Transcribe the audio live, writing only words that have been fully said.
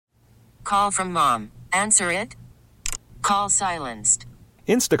Call from mom. Answer it. Call silenced.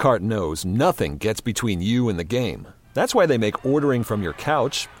 Instacart knows nothing gets between you and the game. That's why they make ordering from your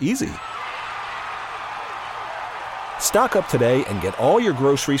couch easy. Stock up today and get all your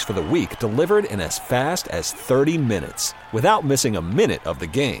groceries for the week delivered in as fast as 30 minutes without missing a minute of the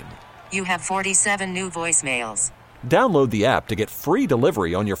game. You have 47 new voicemails. Download the app to get free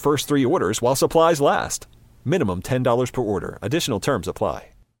delivery on your first 3 orders while supplies last. Minimum $10 per order. Additional terms apply.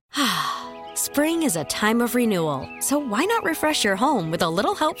 Spring is a time of renewal, so why not refresh your home with a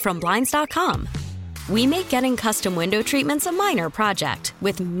little help from Blinds.com? We make getting custom window treatments a minor project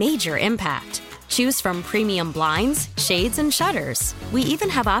with major impact. Choose from premium blinds, shades, and shutters. We even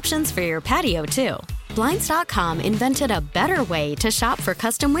have options for your patio, too. Blinds.com invented a better way to shop for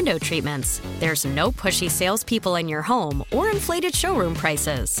custom window treatments. There's no pushy salespeople in your home or inflated showroom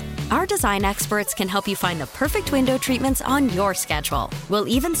prices. Our design experts can help you find the perfect window treatments on your schedule. We'll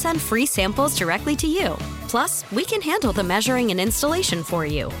even send free samples directly to you. Plus, we can handle the measuring and installation for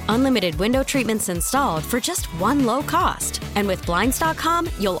you. Unlimited window treatments installed for just one low cost. And with Blinds.com,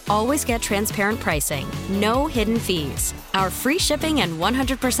 you'll always get transparent pricing. No hidden fees. Our free shipping and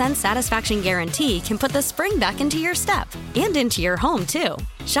 100% satisfaction guarantee can put the spring back into your step and into your home, too.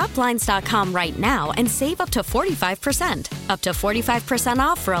 Shop Blinds.com right now and save up to 45%. Up to 45%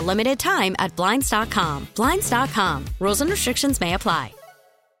 off for a limited time at Blinds.com. Blinds.com. Rules and restrictions may apply.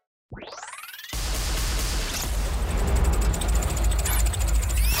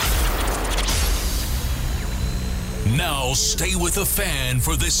 Now stay with the fan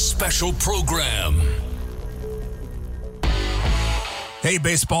for this special program. Hey,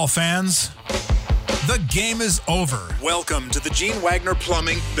 baseball fans. The game is over. Welcome to the Gene Wagner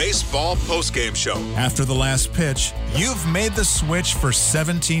Plumbing Baseball Postgame Show. After the last pitch, you've made the switch for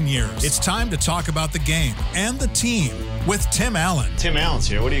 17 years. It's time to talk about the game and the team with Tim Allen. Tim Allen's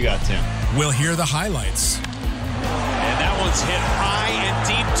here. What do you got, Tim? We'll hear the highlights. And that one's hit high and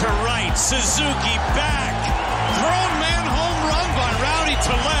deep to right. Suzuki back. Thrown man home run by Rowdy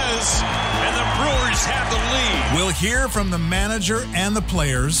Tellez. And the Brewers have the lead. We'll hear from the manager and the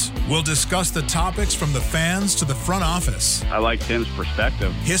players. We'll discuss the topics from the fans to the front office. I like Tim's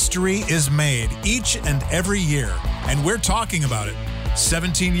perspective. History is made each and every year, and we're talking about it.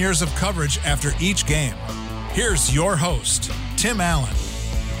 17 years of coverage after each game. Here's your host, Tim Allen.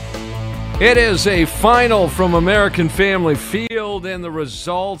 It is a final from American Family Field, and the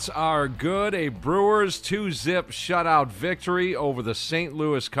results are good. A Brewers 2-zip shutout victory over the St.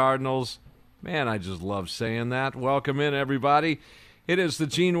 Louis Cardinals. Man, I just love saying that. Welcome in, everybody. It is the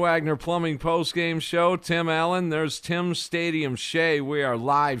Gene Wagner Plumbing Postgame Show. Tim Allen, there's Tim Stadium Shea. We are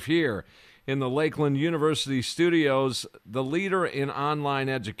live here in the Lakeland University studios, the leader in online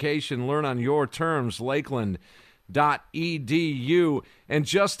education. Learn on your terms, Lakeland.edu. And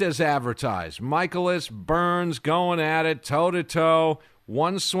just as advertised, Michaelis, Burns going at it toe-to-toe,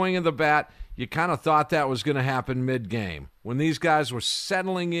 one swing of the bat. You kind of thought that was going to happen mid-game when these guys were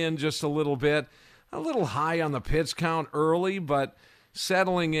settling in just a little bit, a little high on the pitch count early, but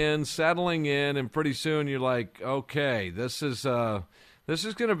settling in, and pretty soon you're like, okay, this is going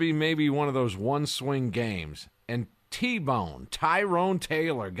to be maybe one of those one-swing games. And T-Bone, Tyrone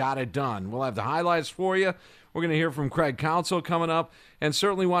Taylor got it done. We'll have the highlights for you. We're going to hear from Craig Counsell coming up, and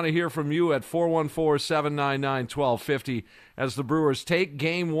certainly want to hear from you at 414-799-1250 as the Brewers take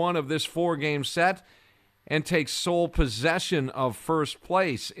Game 1 of this 4-game set and take sole possession of first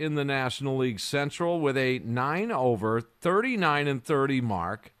place in the National League Central with a 9-over, 39-30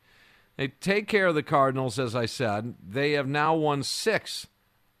 mark. They take care of the Cardinals, as I said. They have now won 6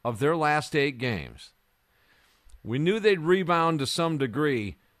 of their last 8 games. We knew they'd rebound to some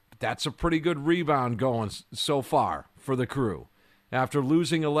degree. That's a pretty good rebound going so far for the Crew. After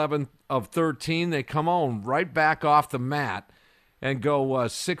losing 11 of 13, they come on right back off the mat and go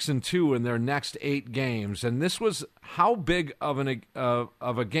 6-2 in their next 8 games. And this was how big of a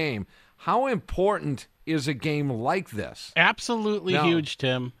game. How important is a game like this? Absolutely huge,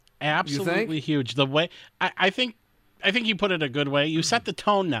 Tim. Absolutely huge. The way I think you put it a good way. You set the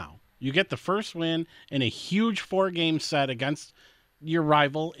tone now. You get the first win in a huge 4-game set against your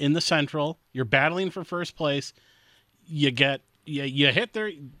rival in the Central. You're battling for first place. You hit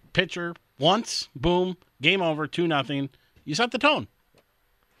their pitcher once, boom, game over, 2-0. You set the tone.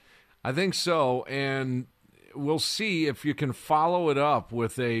 I think so, and we'll see if you can follow it up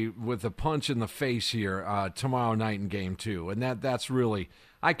with a punch in the face here tomorrow night in Game 2. And that's really,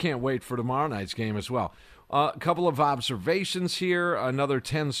 I can't wait for tomorrow night's game as well. A couple of observations here. Another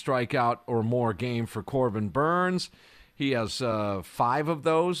 10 strikeout or more game for Corbin Burns. He has 5 of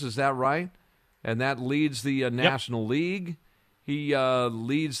those, is that right? And that leads the National League. He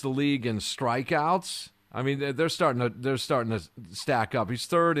leads the league in strikeouts. I mean, they're starting to stack up. He's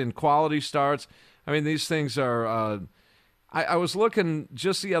third in quality starts. I mean, these things are. I was looking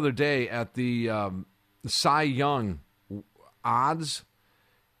just the other day at the Cy Young odds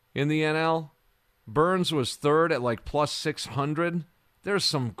in the NL. Burns was third at like plus 600. There's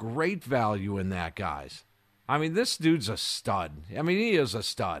some great value in that, guys. I mean, this dude's a stud. I mean, he is a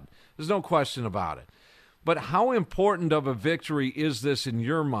stud. There's no question about it. But how important of a victory is this in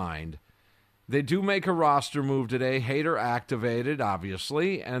your mind? They do make a roster move today. Hader activated,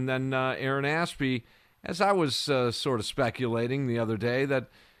 obviously. And then Aaron Ashby, as I was sort of speculating the other day,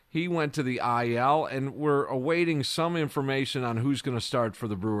 that he went to the IL, and we're awaiting some information on who's going to start for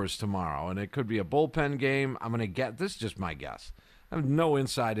the Brewers tomorrow. And it could be a bullpen game. I'm going to get – this is just my guess. I have no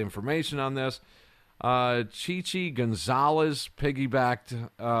inside information on this. Chichi Gonzalez piggybacked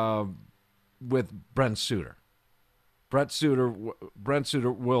with Brent Suter. Brent Suter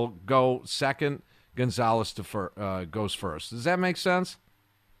will go second. Gonzalez goes first. Does that make sense?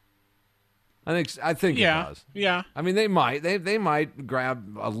 I think it does. Yeah. I mean, they might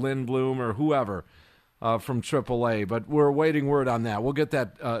grab a Lindblom or whoever from AAA, but we're awaiting word on that. We'll get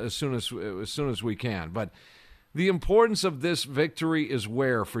that as soon as we can. But the importance of this victory is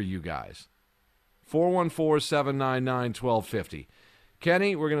where for you guys? 414-799-1250.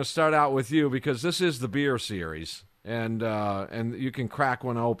 Kenny, we're going to start out with you because this is the beer series, and you can crack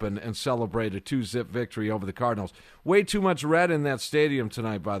one open and celebrate a 2-zip victory over the Cardinals. Way too much red in that stadium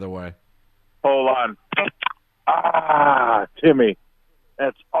tonight, by the way. Hold on. Timmy,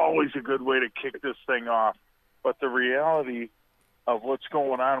 that's always a good way to kick this thing off. But the reality of what's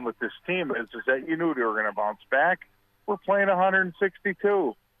going on with this team is that you knew they were going to bounce back. We're playing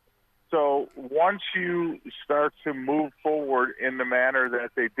 162. So once you start to move forward in the manner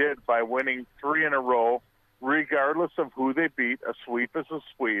that they did by winning 3 in a row, regardless of who they beat, a sweep is a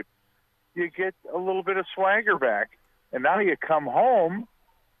sweep, you get a little bit of swagger back. And now you come home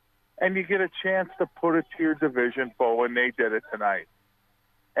and you get a chance to put it to your division foe, and they did it tonight.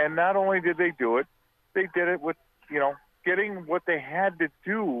 And not only did they do it, they did it with, getting what they had to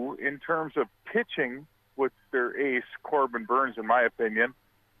do in terms of pitching with their ace, Corbin Burns, in my opinion,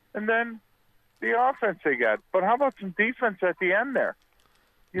 and then the offense they got. But how about some defense at the end there?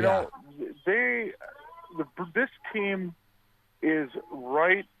 This team is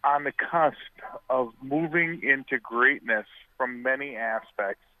right on the cusp of moving into greatness from many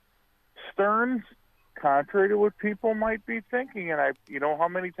aspects. Stearns, contrary to what people might be thinking, and how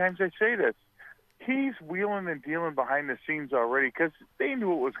many times I say this, he's wheeling and dealing behind the scenes already because they knew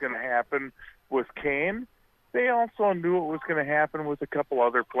what was going to happen with Kane. They also knew what was going to happen with a couple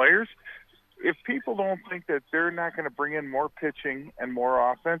other players. If people don't think that they're not going to bring in more pitching and more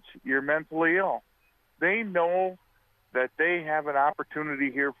offense, you're mentally ill. They know that they have an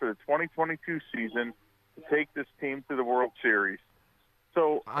opportunity here for the 2022 season to take this team to the World Series.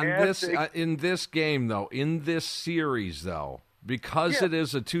 So in this game, though, in this series, though, because it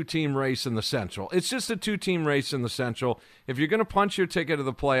is a 2-team race in the Central, it's just a 2-team race in the Central. If you're going to punch your ticket to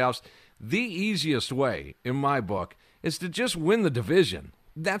the playoffs, the easiest way, in my book, is to just win the division.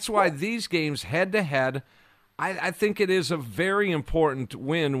 That's why these games head-to-head, I think it is a very important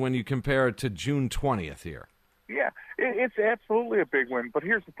win when you compare it to June 20th here. Yeah, it's absolutely a big win. But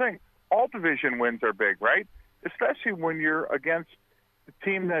here's the thing. All division wins are big, right? Especially when you're against the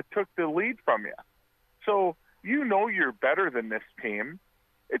team that took the lead from you. So you're better than this team.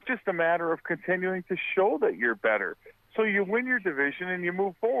 It's just a matter of continuing to show that you're better. So you win your division and you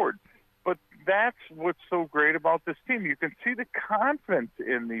move forward. But that's what's so great about this team. You can see the confidence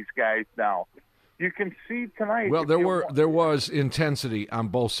in these guys now. You can see tonight. Well, there was intensity on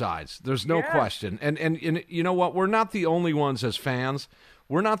both sides. There's no question. And you know what? We're not the only ones as fans.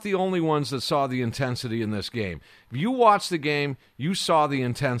 We're not the only ones that saw the intensity in this game. If you watched the game, you saw the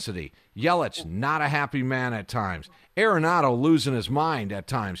intensity. Yelich, not a happy man at times. Arenado losing his mind at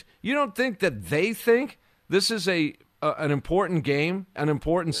times. You don't think that they think this is an important game, an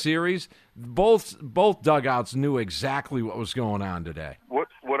important series? Both dugouts knew exactly what was going on today.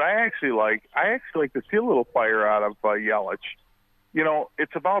 What I actually like to see a little fire out of Yelich.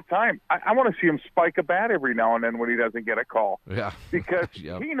 It's about time. I want to see him spike a bat every now and then when he doesn't get a call. Yeah, because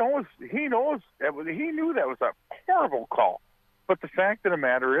he knows he knew that was a horrible call. But the fact of the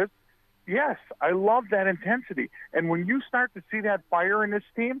matter is, yes, I love that intensity. And when you start to see that fire in this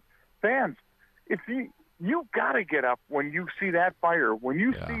team, fans, if you got to get up when you see that fire. When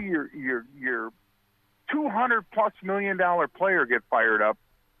you see your $200+ million player get fired up,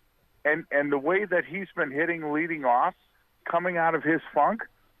 and the way that he's been hitting leading off, coming out of his funk,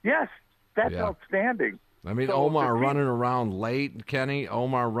 yes, that's outstanding. I mean, So Omar running around late, Kenny.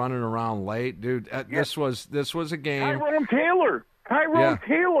 Omar running around late, dude. This was a game. Tyrone Taylor.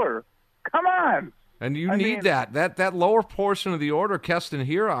 Taylor. Come on. And you need that lower portion of the order. Keston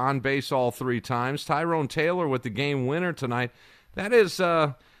Hiura on base all 3 times. Tyrone Taylor with the game winner tonight. That's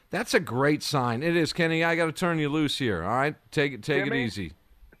a great sign. It is, Kenny. I got to turn you loose here. All right, take it easy.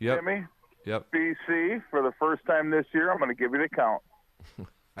 Yep. Jimmy. Yep. BC for the first time this year. I'm going to give you the count.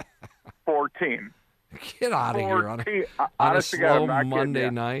 14. Get out of here on a slow Monday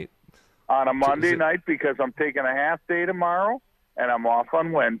night. On a Monday night because I'm taking a half day tomorrow and I'm off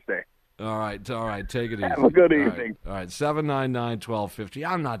on Wednesday. All right. Take it easy. Have a good evening. All right. 799-1250.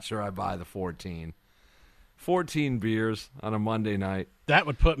 I'm not sure I buy the 14. 14 beers on a Monday night. That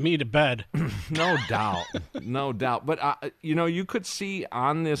would put me to bed. No doubt. No doubt. But, you could see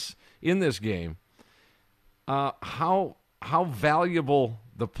in this game how valuable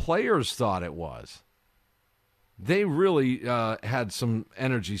the players thought it was. They really had some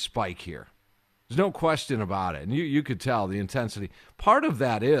energy spike here. There's no question about it. And you could tell the intensity. Part of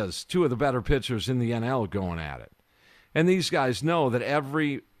that is 2 of the better pitchers in the NL going at it. And these guys know that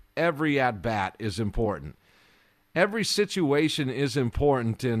every at-bat is important. Every situation is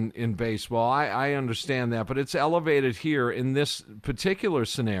important in baseball. I understand that, but it's elevated here in this particular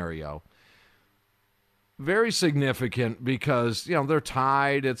scenario. Very significant because, they're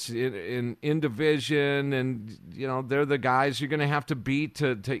tied. It's in division, and, they're the guys you're going to have to beat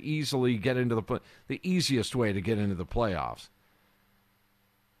to easily get into the easiest way to get into the playoffs.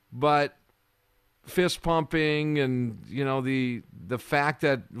 But fist pumping and, the fact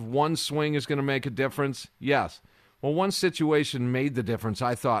that one swing is going to make a difference, yes. Well, one situation made the difference,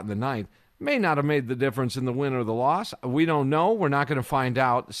 I thought, in the ninth. May not have made the difference in the win or the loss. We don't know. We're not going to find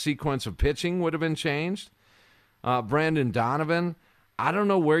out. The sequence of pitching would have been changed. Brandon Donovan, I don't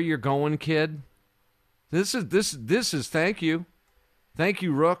know where you're going, kid. This is thank you. Thank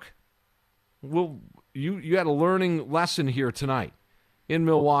you, Rook. Well, you had a learning lesson here tonight in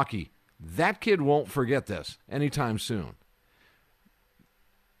Milwaukee. That kid won't forget this anytime soon.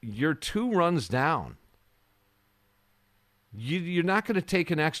 You're 2 runs down. You're not going to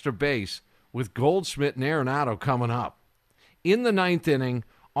take an extra base with Goldschmidt and Arenado coming up. In the 9th inning,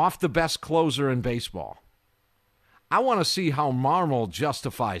 off the best closer in baseball. I want to see how Marmol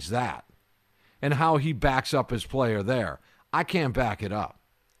justifies that and how he backs up his player there. I can't back it up.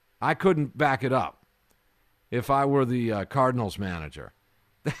 I couldn't back it up if I were the Cardinals manager.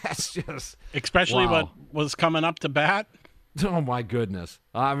 That's just... Especially wow. What was coming up to bat? Oh, my goodness.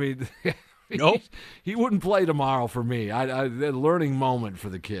 I mean... Nope. He wouldn't play tomorrow for me. A learning moment for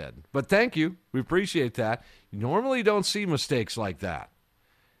the kid. But thank you. We appreciate that. You normally don't see mistakes like that.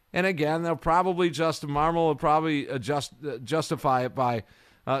 And again, Marmol will probably justify it by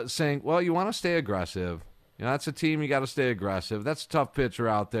saying, well, you want to stay aggressive. That's a team, you got to stay aggressive. That's a tough pitcher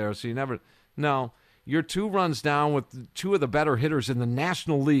out there, so you never... No, you're 2 runs down with 2 of the better hitters in the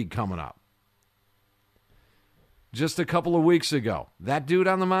National League coming up. Just a couple of weeks ago, that dude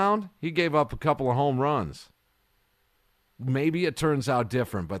on the mound, he gave up a couple of home runs. Maybe it turns out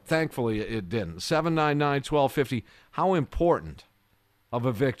different, but thankfully it didn't. 799-1250, how important of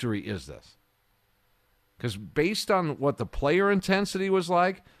a victory is this? Because based on what the player intensity was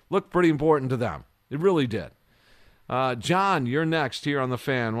like, looked pretty important to them. It really did. John, you're next here on The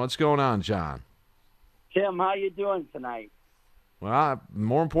Fan. What's going on, John? Tim, how you doing tonight? Well,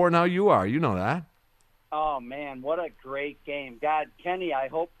 more important how you are. You know that. Oh, man, what a great game. God, Kenny, I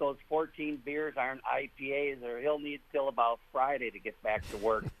hope those 14 beers aren't IPAs or he'll need till about Friday to get back to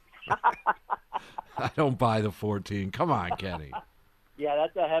work. I don't buy the 14. Come on, Kenny. Yeah,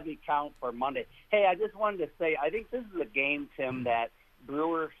 that's a heavy count for Monday. Hey, I just wanted to say, I think this is a game, Tim, that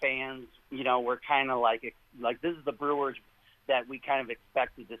Brewer fans, were kind of like this is the Brewers that we kind of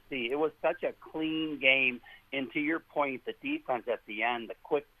expected to see. It was such a clean game, and to your point, the defense at the end, the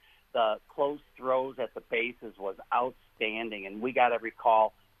close throws at the bases was outstanding, and we got to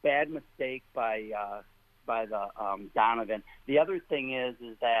recall bad mistake by the Donovan. The other thing is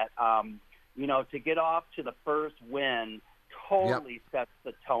that to get off to the first win totally sets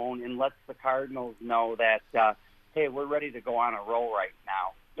the tone and lets the Cardinals know that hey, we're ready to go on a roll right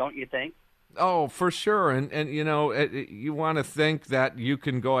now. Don't you think? Oh, for sure. And you want to think that you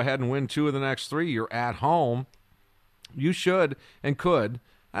can go ahead and win 2 of the next 3. You're at home. You should and could.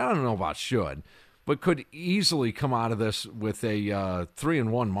 I don't know about should, but could easily come out of this with a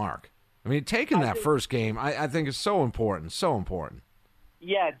 3-1 mark. I mean, taking that first game, I think is so important, so important.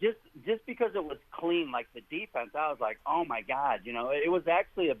 Yeah, just because it was clean, like the defense, I was like, oh my God, it was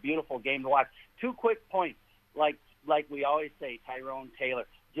actually a beautiful game to watch. 2 quick points, like we always say, Tyrone Taylor.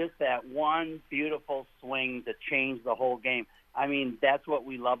 just that one beautiful swing to change the whole game. I mean, that's what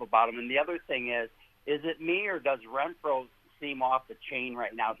we love about him. And the other thing is it me or does Renfroe seem off the chain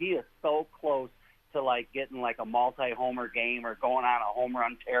right now? He is so close to like getting like a multi-homer game or going on a home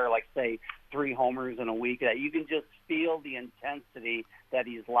run tear, like say 3 homers in a week, that you can just feel the intensity that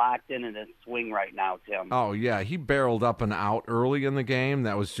he's locked in his swing right now, Tim. Oh, yeah. He barreled up and out early in the game.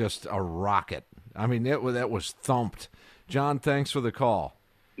 That was just a rocket. I mean, that was thumped. John, thanks for the call.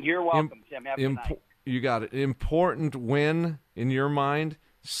 You're welcome, Tim. Have a good night. You got it. Important win in your mind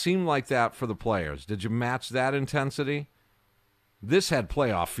seemed like that for the players. Did you match that intensity? This had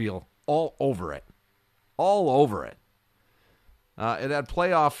playoff feel all over it. All over it. It had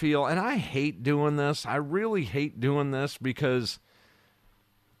playoff feel, and I hate doing this. I really hate doing this because,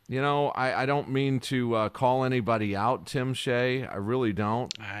 I don't mean to call anybody out, Tim Shea. I really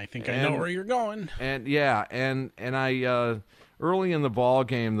don't. I think I know where you're going. And yeah, and I early in the ball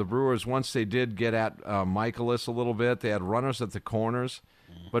game, the Brewers, once they did get at Michaelis a little bit, they had runners at the corners.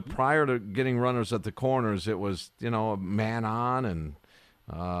 Mm-hmm. But prior to getting runners at the corners, it was a man on, and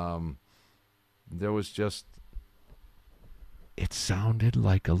there was just. It sounded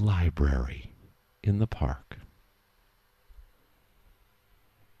like a library in the park.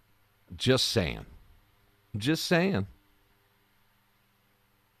 Just saying.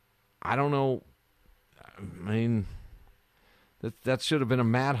 I don't know. I mean, that should have been a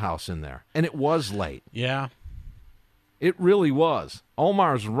madhouse in there. And it was late. Yeah. It really was.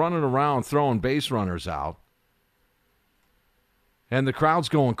 Omar's running around throwing base runners out. And the crowd's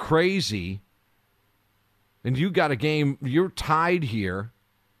going crazy. And you got a game, you're tied here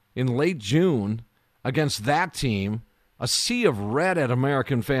in late June against that team, a sea of red at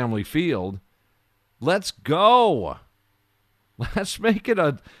American Family Field. Let's go. Let's make it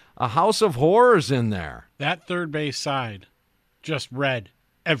a house of horrors in there. That third base side, just red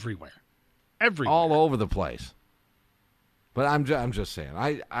everywhere. All over the place. But I'm just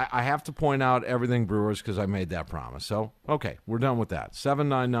saying, I have to point out everything Brewers because I made that promise. So, okay, we're done with that.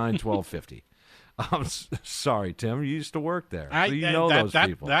 799-1250. I'm sorry, Tim. You used to work there. So you know those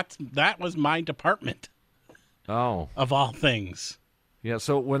people. That was my department. Oh. Of all things. Yeah,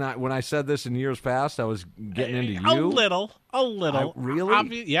 so when I said this in years past, I was getting into you? A little.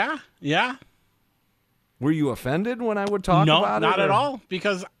 Really? Yeah. Were you offended when I would talk about it? No, not at all,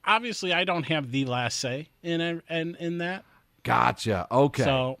 because obviously I don't have the last say in that. Gotcha.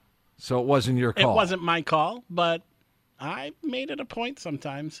 Okay. So it wasn't your call. It wasn't my call, but I made it a point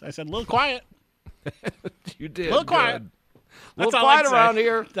sometimes. I said, a little quiet. You did. A little quiet. That's little quiet around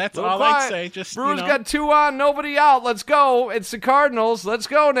here. That's all I'd say. Just Brewers got 2 on, nobody out. Let's go. It's the Cardinals. Let's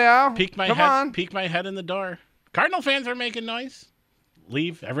go now. Peek my head in the door. Cardinal fans are making noise.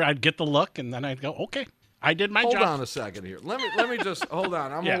 Leave. I'd get the look, and then I'd go, okay, I did my job. Hold on a second here. Let me just hold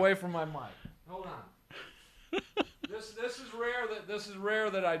on. I'm away from my mic. Hold on. This is rare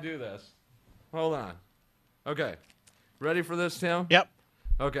that I do this. Hold on. Okay. Ready for this, Tim? Yep.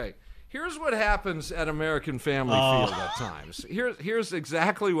 Okay. Here's what happens at American Family Field at times. Here's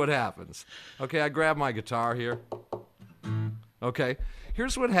exactly what happens. Okay, I grab my guitar here. Okay,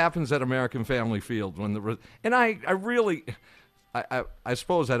 here's what happens at American Family Field and I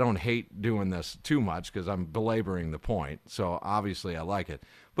suppose I don't hate doing this too much because I'm belaboring the point. So obviously I like it.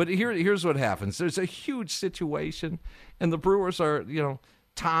 But here's what happens. There's a huge situation, and the Brewers are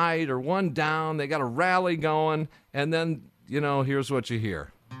tied or 1 down. They got a rally going, and then here's what you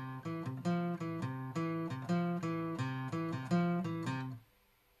hear.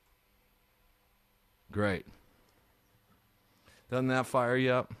 Great. Doesn't that fire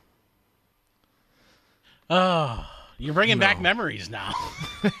you up? Oh, you're bringing back memories now.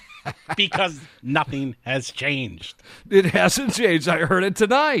 Because nothing has changed. It hasn't changed. I heard it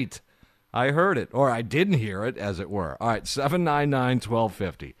tonight. I heard it. Or I didn't hear it, as it were. All right,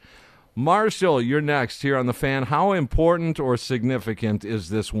 799-1250. Marshall, you're next here on The Fan. How important or significant is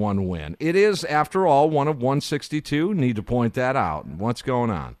this one win? It is, after all, one of 162. Need to point that out. What's going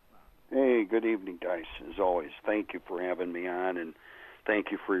on? Hey, good evening, guys. As always, thank you for having me on, and thank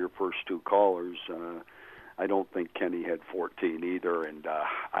you for your first 2 callers. I don't think Kenny had 14 either, and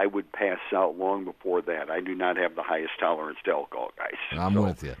I would pass out long before that. I do not have the highest tolerance to alcohol, guys. I'm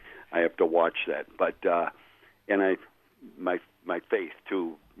with you. I have to watch that. But my faith,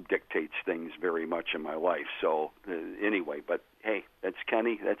 too, dictates things very much in my life. So anyway, but hey, that's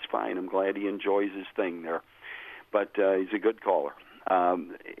Kenny. That's fine. I'm glad he enjoys his thing there. But he's a good caller.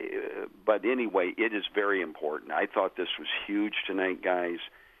 But anyway, it is very important. I thought this was huge tonight, guys.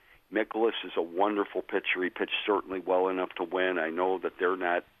 Michaelis is a wonderful pitcher. He pitched certainly well enough to win. I know that they're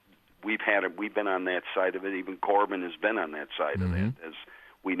not. We've been on that side of it. Even Corbin has been on that side of it, as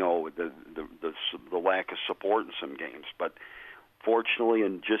we know the lack of support in some games. But fortunately,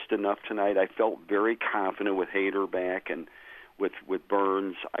 and just enough tonight, I felt very confident with Hader back and with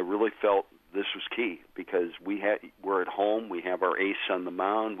Burns. I really felt this was key because we're at home. We have our ace on the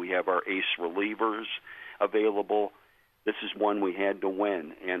mound. We have our ace relievers available. This is one we had to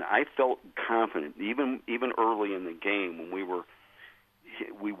win, and I felt confident even early in the game when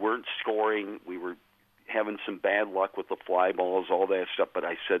we weren't scoring. We were having some bad luck with the fly balls, all that stuff. But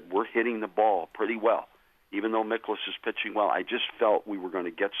I said we're hitting the ball pretty well, even though Mikolas is pitching well. I just felt we were going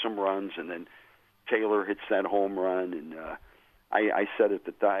to get some runs, and then Taylor hits that home run, and I said at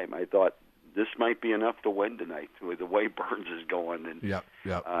the time I thought this might be enough to win tonight with the way Burns is going. And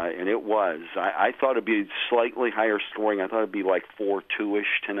and it was. I thought it'd be slightly higher scoring. I thought it'd be like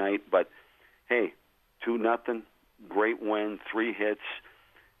 4-2-ish tonight. But, hey, 2-0, great win, 3 hits.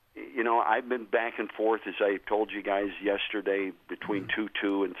 You know, I've been back and forth, as I told you guys yesterday, between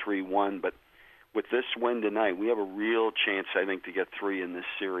 2-2 and 3-1. But with this win tonight, we have a real chance, I think, to get 3 in this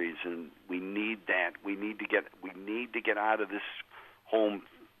series. And we need that. We need to get out of this home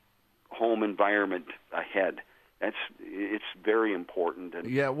environment ahead. It's very important. And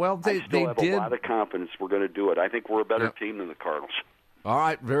I still have a lot of confidence we're going to do it. I think we're a better team than the Cardinals. All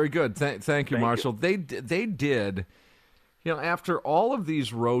right, very good. Thank you, Marshall. They did, you know, after all of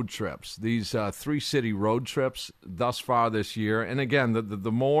these road trips, these 3-city road trips thus far this year, and again,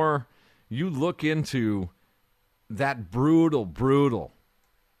 the more you look into that brutal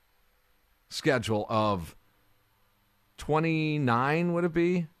schedule of 29, would it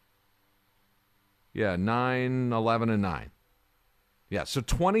be? Yeah, 9, 11, and 9. Yeah, so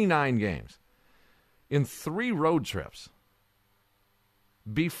 29 games in 3 road trips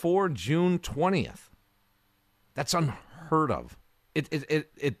before June 20th. That's unheard of.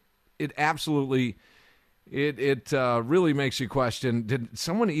 It absolutely really makes you question, did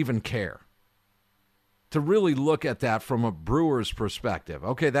someone even care to really look at that from a Brewers perspective?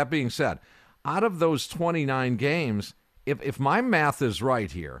 Okay, that being said, out of those 29 games, if my math is right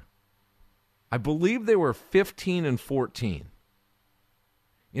here, I believe they were 15-14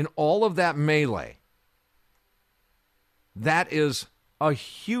 in all of that melee. That is a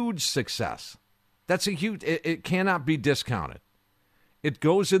huge success. That's a huge. It cannot be discounted. It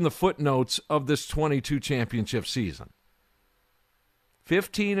goes in the footnotes of this 22 championship season.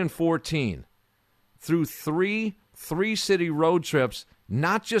 15-14 through 3-city road trips,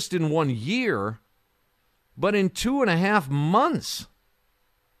 not just in 1 year, but in 2.5 months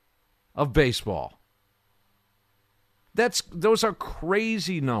of baseball. Those are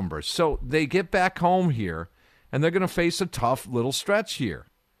crazy numbers. So they get back home here, and they're going to face a tough little stretch here.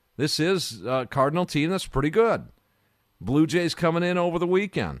 This is a Cardinal team that's pretty good. Blue Jays coming in over the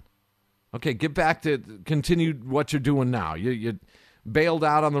weekend. Okay, get back to continue what you're doing now. You bailed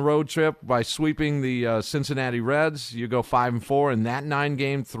out on the road trip by sweeping the Cincinnati Reds. You go 5-4 in that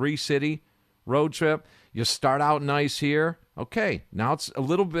 9-game 3-city road trip. You start out nice here. Okay, now it's a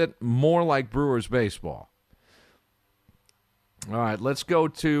little bit more like Brewers baseball. All right, let's go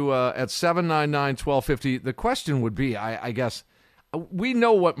to at 799-1250. The question would be, I guess, we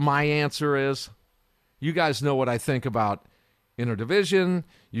know what my answer is. You guys know what I think about interdivision.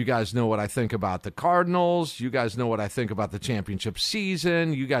 You guys know what I think about the Cardinals. You guys know what I think about the championship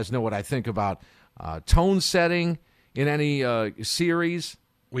season. You guys know what I think about tone setting in any series.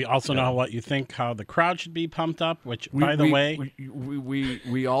 We also know what you think, how the crowd should be pumped up, which, by the way...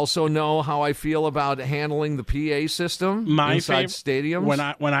 We also know how I feel about handling the PA system inside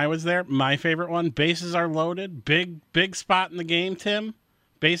stadiums. When I was there, my favorite one, bases are loaded. Big spot in the game, Tim.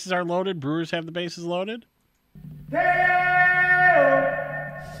 Bases are loaded. Brewers have the bases loaded.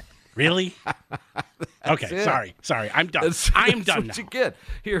 Really? Okay, sorry. I'm done. I'm done now. You get.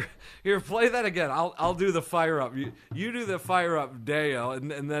 Here, play that again. I'll do the fire up. You do the fire up, Dale,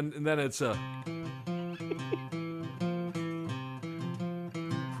 and then it's a.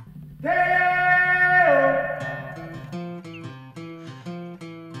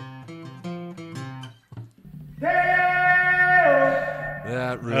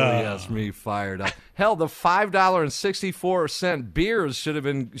 That really has me fired up. Hell, the $5.64 beers should have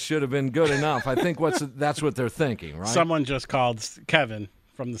been good enough. I think that's what they're thinking, right? Someone just called Kevin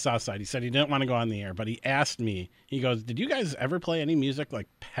from the South Side. He said he didn't want to go on the air, but he asked me. He goes, "Did you guys ever play any music like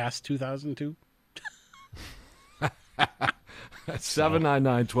past 2002?"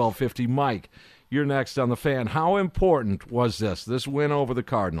 799-1250. Mike, you're next on the Fan. How important was this win over the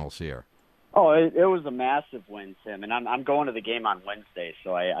Cardinals here? Oh, it was a massive win, Tim, and I'm going to the game on Wednesday,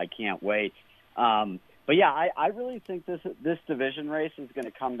 so I can't wait. But yeah, I really think this division race is going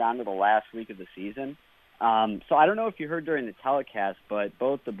to come down to the last week of the season. So I don't know if you heard during the telecast, but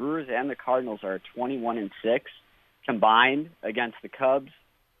both the Brewers and the Cardinals are 21-6 combined against the Cubs,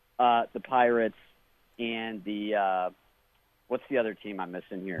 the Pirates, and the what's the other team I'm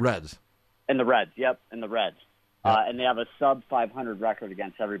missing here? Reds. And the Reds, and the Reds. Yep. And they have a sub-500 record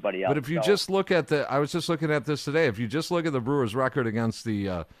against everybody else. But if you just look at I was just looking at this today, if you just look at the Brewers' record against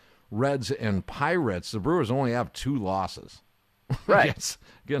the Reds and Pirates, the Brewers only have 2 losses against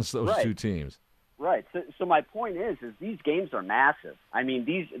those two teams. Right. So my point is these games are massive. I mean,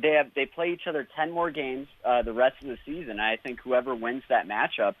 they play each other 10 more games the rest of the season. I think whoever wins that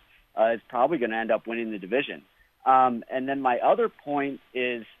matchup is probably going to end up winning the division. And then my other point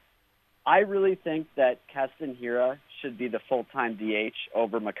is I really think that Keston Hiura should be the full-time DH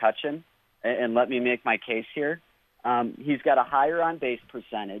over McCutchen. And let me make my case here. He's got a higher on-base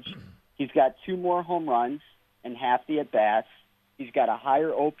percentage. He's got 2 more home runs and half the at-bats. He's got a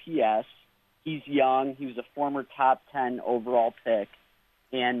higher OPS. He's young. He was a former top 10 overall pick.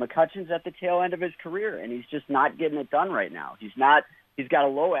 And McCutchen's at the tail end of his career, and he's just not getting it done right now. He's got a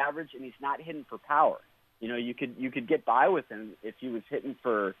low average, and he's not hitting for power. You know, you could get by with him if he was hitting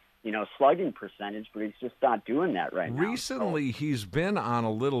for, slugging percentage, but he's just not doing that right now. Recently, he's been on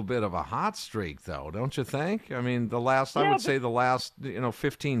a little bit of a hot streak, though, don't you think? I mean, I would say the last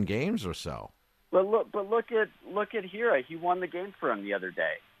 15 games or so. But look at Hiura. He won the game for him the other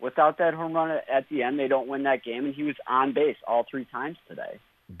day. Without that home run at the end, they don't win that game, and he was on base all 3 times today.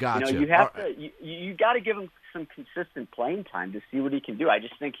 Gotcha. You have you got to give him some consistent playing time to see what he can do. I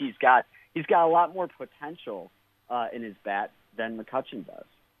just think he's got a lot more potential in his bat than McCutchen does.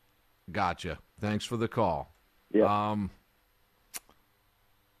 Gotcha. Thanks for the call. Yeah.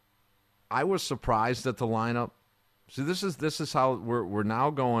 I was surprised at the lineup. See, this is how we're now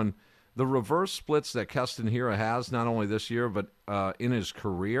going. The reverse splits that Keston Hiura has, not only this year, but in his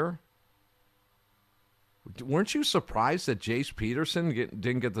career. Weren't you surprised that Jace Peterson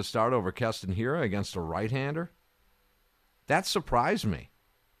didn't get the start over Keston Hiura against a right-hander? That surprised me.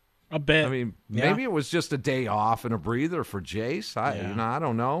 A bit. I mean, maybe it was just a day off and a breather for Jace. I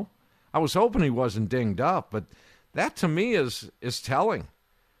don't know. I was hoping he wasn't dinged up, but that to me is telling.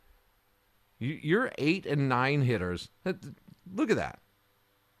 You're 8 and 9 hitters. Look at that.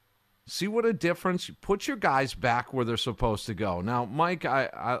 See what a difference. Put your guys back where they're supposed to go. Now, Mike,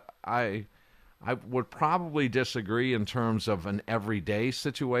 I would probably disagree in terms of an everyday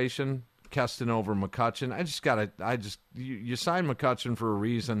situation. Keston over McCutchen. You sign McCutchen for a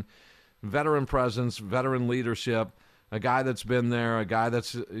reason. Veteran presence, veteran leadership, a guy that's been there, a guy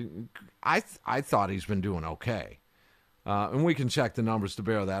that's. I thought he's been doing okay, and we can check the numbers to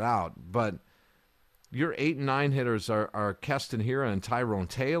bear that out. But your 8 and 9 hitters are Keston Hiura and Tyrone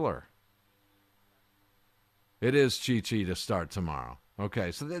Taylor. It is Chi-Chi to start tomorrow.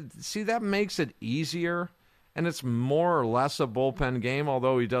 Okay, so that makes it easier, and it's more or less a bullpen game,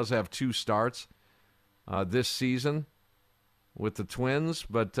 although he does have 2 starts this season with the Twins.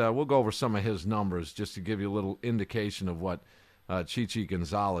 But we'll go over some of his numbers just to give you a little indication of what Chi-Chi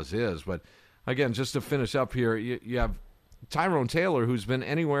Gonzalez is. But, again, just to finish up here, you have Tyrone Taylor, who's been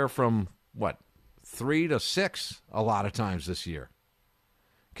anywhere from, 3 to 6 a lot of times this year.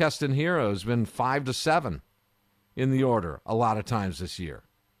 Keston Hiura has been 5 to 7 in the order a lot of times this year.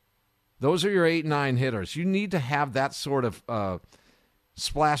 Those are your 8-9 hitters. You need to have that sort of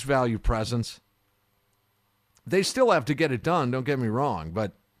splash value presence. They still have to get it done, don't get me wrong,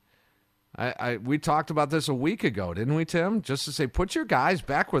 but we talked about this a week ago, didn't we, Tim? Just to say, put your guys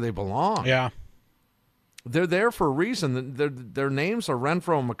back where they belong. Yeah. They're there for a reason. Their names are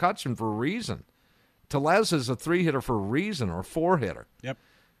Renfroe and McCutchen for a reason. Tellez is a 3-hitter for a reason, or a 4-hitter. Yep.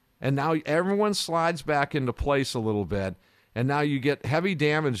 And now everyone slides back into place a little bit, and now you get heavy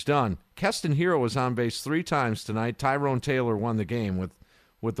damage done. Keston Hiura was on base 3 times tonight. Tyrone Taylor won the game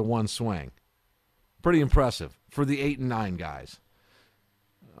with the 1 swing. Pretty impressive for the 8 and 9 guys.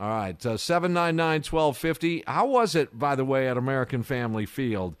 All right, 799-1250. How was it, by the way, at American Family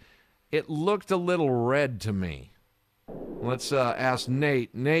Field? It looked a little red to me. Let's ask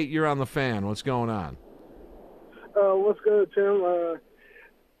Nate. Nate, you're on the Fan. What's going on? What's good, Tim?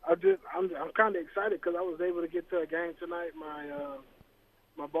 I'm kind of excited because I was able to get to a game tonight.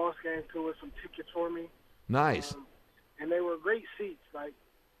 My boss came to with some tickets for me. Nice. And they were great seats,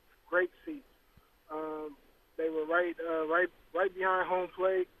 great seats. They were right behind home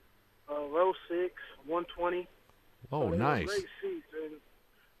plate, row 6, 120. Oh, so nice. Great seats,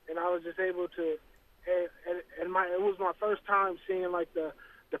 and I was just able to. And it was my first time seeing the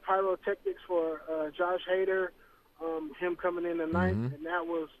pyrotechnics for Josh Hader. Him coming in tonight, and that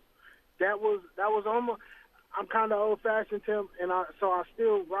was almost. I'm kind of old-fashioned, Tim, and so I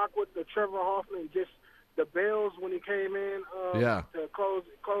still rock with the Trevor Hoffman just the bells when he came in to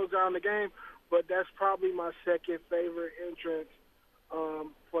close down the game. But that's probably my second favorite entrance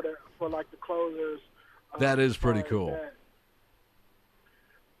for the closers. That is pretty cool.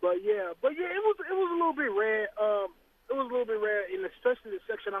 But yeah, it was a little bit rare. It was a little bit rare, and especially the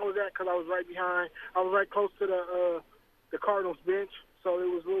section I was at because I was right behind. I was right close to the Cardinals bench, so it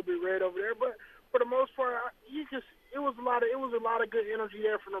was a little bit red over there. But for the most part, it was a lot of good energy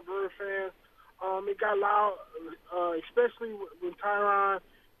there from the Brewer fans. It got loud, especially when Tyron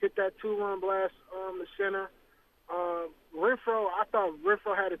hit that 2-run blast the center. Renfroe, I thought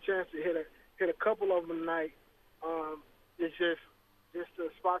Renfroe had a chance to hit a couple of them tonight. It's just the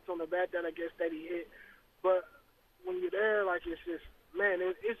spots on the bat that I guess that he hit. But when you're there, like it's just, man,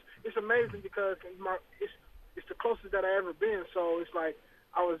 it's amazing because it's the closest that I ever been. So it's like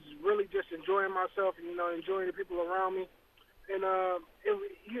I was really just enjoying myself and enjoying the people around me. And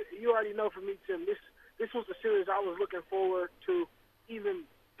you already know for me, Tim, this was the series I was looking forward to even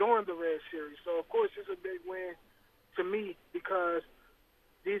during the Red Series. So of course it's a big win to me because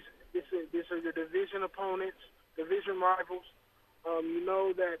these are the division opponents, division rivals. You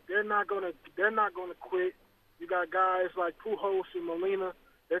know that they're not gonna quit. You got guys like Pujols and Molina.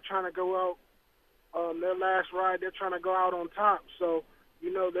 They're trying to go out their last ride. They're trying to go out on top. So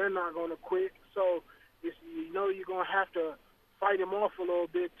they're not gonna quit. So you're gonna have to fight them off a little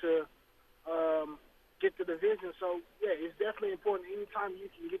bit to get the division. So yeah, it's definitely important. Anytime you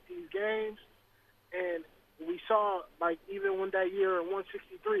can get these games, and we saw like even when that year in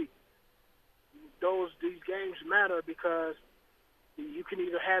 163, these games matter because you can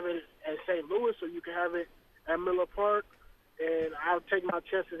either have it at St. Louis or you can have it at Miller Park, and I'll take my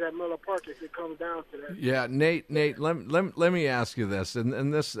chances at Miller Park if it comes down to that. Yeah, Nate, let me ask you this,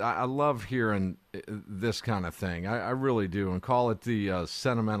 and this I love hearing this kind of thing. I really do, and call it the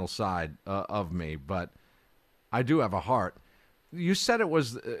sentimental side of me, but I do have a heart. You said it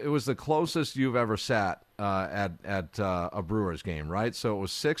was the closest you've ever sat at a Brewers game, right? So it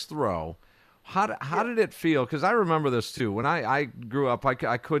was 6th row. How did it feel? Because I remember this too. When I grew up,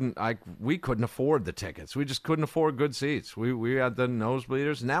 we couldn't afford the tickets. We just couldn't afford good seats. We had the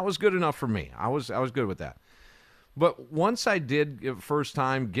nosebleeders, and that was good enough for me. I was good with that. But once I did first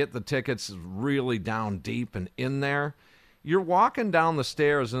time get the tickets really down deep and in there, you're walking down the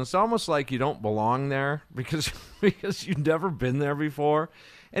stairs, and it's almost like you don't belong there because you've never been there before,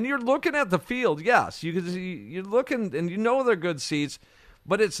 and you're looking at the field. Yes, you're looking, and they're good seats.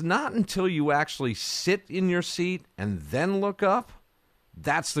 But it's not until you actually sit in your seat and then look up.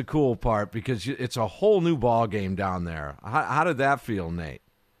 That's the cool part because it's a whole new ball game down there. How did that feel, Nate?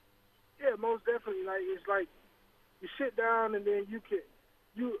 Yeah, most definitely. It's like you sit down and then you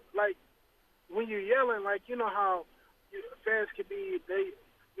when you're yelling, how fans can be.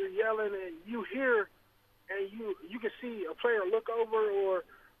 You're yelling and you hear and you can see a player look over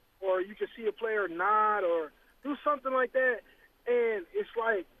or you can see a player nod or do something like that. And it's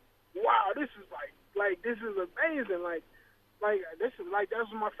like, wow, this is this is amazing. That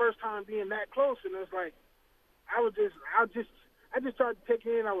was my first time being that close, and it's like I just started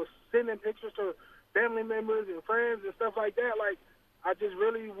taking in. I was sending pictures to family members and friends and stuff like that. Like I just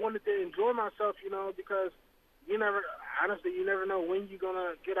really wanted to enjoy myself, because you never know when you're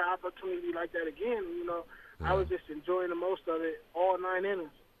gonna get an opportunity like that again. Yeah. I was just enjoying the most of it, all 9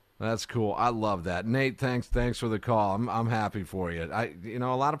 innings. That's cool. I love that, Nate. Thanks for the call. I'm happy for you. A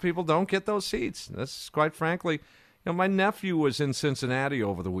lot of people don't get those seats. That's quite frankly, my nephew was in Cincinnati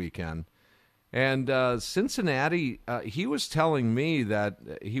over the weekend, and Cincinnati. He was telling me that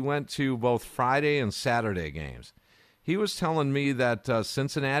he went to both Friday and Saturday games. He was telling me that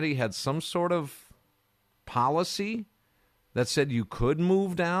Cincinnati had some sort of policy that said you could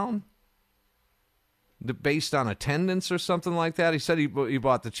move down based on attendance or something like that. He said he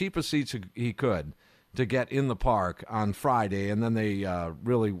bought the cheapest seats he could to get in the park on Friday, and then they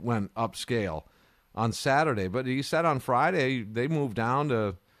really went upscale on Saturday. But he said on Friday they moved down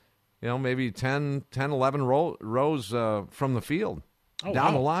to, maybe 10, 11 rows from the field.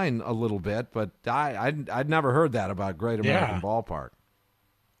 Down the line a little bit, but I'd never heard that about Great American Ballpark.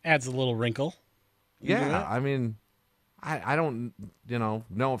 Adds a little wrinkle. Yeah, I mean, I don't,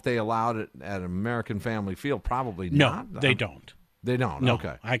 know if they allowed it at American Family Field. Probably not. No, they don't. They don't. No,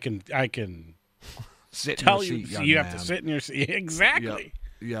 okay. I can sit tell in your seat, you. You have to sit in your seat. Exactly.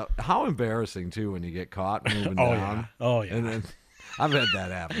 Yeah. How embarrassing too when you get caught moving down. Yeah. Oh yeah. And then I've had that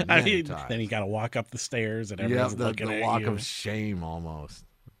happen many times. Then you got to walk up the stairs and everyone's looking at you. The walk of shame almost.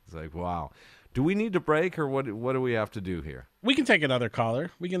 It's like, wow. Do we need to break, or what do we have to do here? We can take another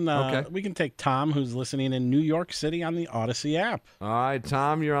caller. We can take Tom, who's listening in New York City on the Odyssey app. All right,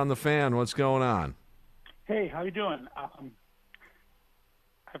 Tom, you're on the fan. What's going on? Hey, how you doing? I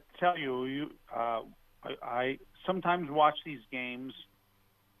have to tell you, I sometimes watch these games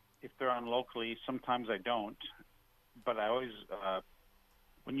if they're on locally. Sometimes I don't, but I always,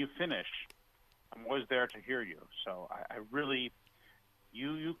 when you finish, I'm always there to hear you. So I really,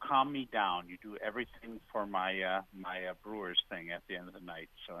 you calm me down. You do everything for my Brewers thing at the end of the night.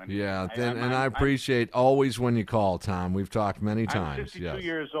 So anyway, I appreciate always when you call, Tom. We've talked many times. I'm 52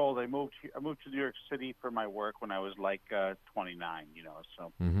 years old. I moved to New York City for my work when I was like 29.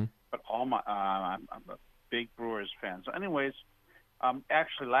 So. Mm-hmm. But I'm a big Brewers fan. So, anyways,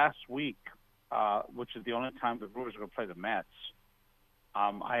 actually last week, which is the only time the Brewers are going to play the Mets,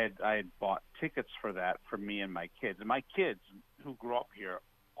 I had bought tickets for that for me and my kids. And my kids, who grew up here,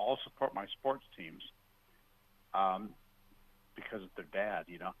 all support my sports teams because of their dad,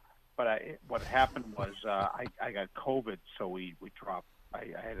 But what happened was I got COVID, so we dropped. I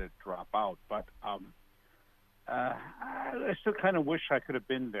had to drop out. But I still kind of wish I could have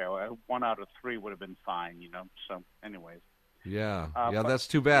been there. 1 out of 3 would have been fine, So, anyways. Yeah, that's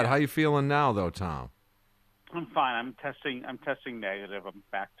too bad. Yeah. How you feeling now, though, Tom? I'm fine. I'm testing negative. I'm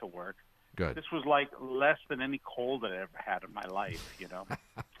back to work. Good. This was like less than any cold that I ever had in my life,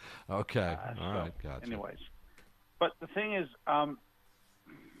 Okay. All right. Gotcha. Anyways, but the thing is, I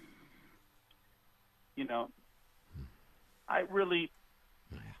really.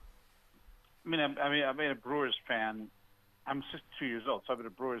 I've been a Brewers fan. I'm 62 years old, so I've been a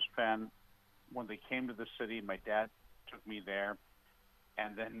Brewers fan when they came to the city. My dad took me there,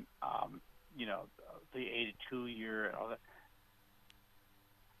 and then the '82 year and all that.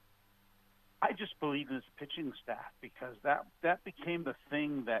 I just believe in this pitching staff because that became the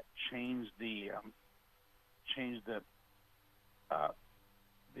thing that changed the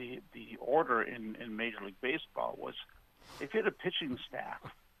order in Major League Baseball. Was if you had a pitching staff,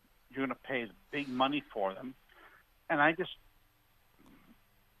 you're going to pay big money for them, and I just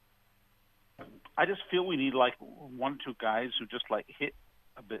feel we need like 1 or 2 guys who just like hit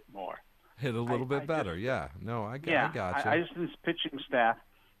a bit more, hit a little bit better. I got you. I just think this pitching staff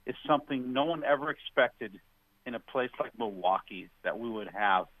is something no one ever expected in a place like Milwaukee that we would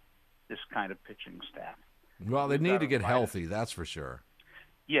have this kind of pitching staff. Well, they need to get healthy, that's for sure.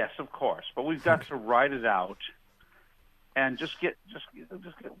 Yes, of course, but we've got to ride it out. And just get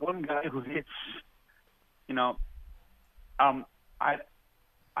one guy who hits. I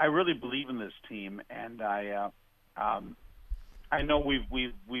really believe in this team, and I know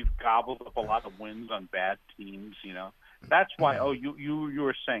we've gobbled up a lot of wins on bad teams. That's why. Oh, you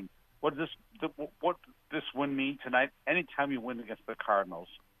were saying what this win mean tonight? Anytime you win against the Cardinals,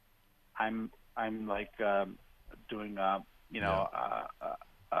 I'm like doing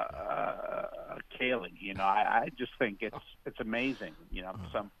Kaling, I just think it's amazing,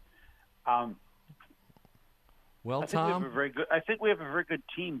 So, well, I think Tom, I think we have a very good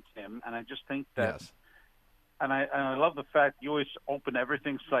team, Tim, and I just think that. Yes. And I love the fact you always open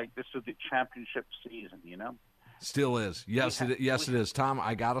everything like this is the championship season, Still is. Yes, it is. Tom,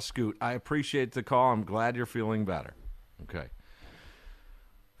 I got to scoot. I appreciate the call. I'm glad you're feeling better. Okay.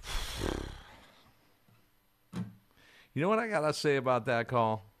 You know what I got to say about that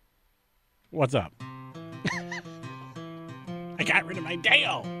call? What's up? I got rid of my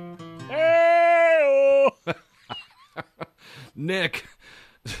Dale. Hey-o! Nick,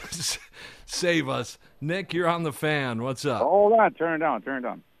 save us. Nick, you're on the fan. What's up? Hold on. Turn it down.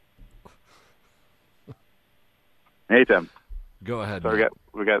 Hey, Tim. Go ahead. So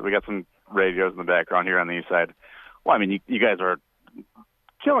we got some radios in the background here on the east side. Well, I mean, you guys are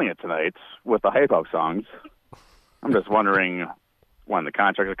killing it tonight with the hype up songs. I'm just wondering when the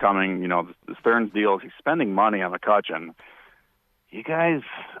contracts are coming. The Stearns deal. He's spending money on McCutchen. You guys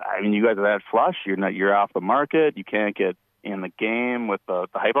are that flush. You're off the market. You can't get in the game with the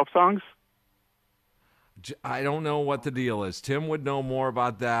hype up songs. I don't know what the deal is. Tim would know more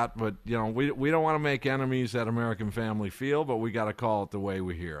about that, but we don't want to make enemies at American Family Field, but we got to call it the way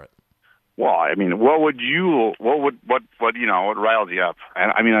we hear it. Well, I mean, what riles you up?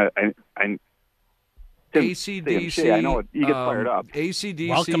 AC/DC. I know you get fired up. AC/DC.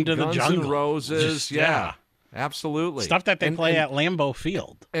 Welcome to Guns the Jungle. N' Roses. Yeah. Absolutely. Stuff that they play at Lambeau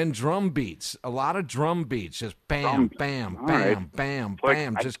Field. And drum beats. A lot of drum beats. Just bam, bam, bam, right. bam, Look,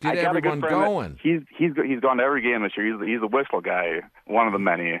 bam. Just I get got a good everyone friend going. He's gone to every game this year. He's a whistle guy, one of the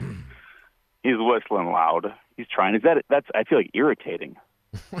many. He's whistling loud. He's trying. That's I feel like irritating.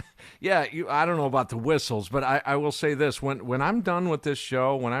 Yeah, I don't know about the whistles, but I will say this. When I'm done with this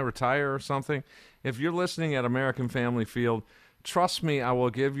show, when I retire or something, if you're listening at American Family Field, trust me, I will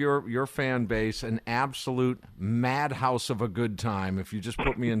give your fan base an absolute madhouse of a good time if you just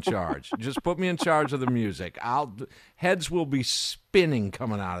put me in charge. Just put me in charge of the music. Heads will be spinning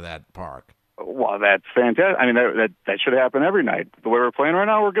coming out of that park. Well, that's fantastic. I mean, that should happen every night. The way we're playing right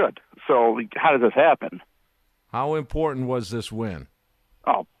now, we're good. So how does this happen? How important was this win?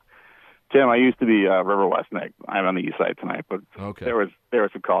 Oh, Tim, I used to be River West Nick. I'm on the east side tonight, but okay. There were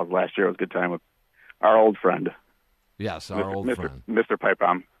some calls last year. It was a good time with our old friend. Yes, our old friend. Mr. Pipe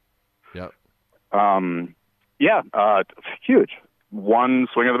Bomb. Yep. Huge. One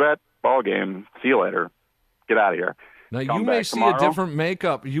swing of the bat, ball game. See you later. Get out of here. Now, you may see a different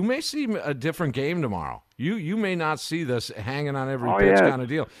makeup. You may see a different game tomorrow. You may not see this hanging on every pitch kind of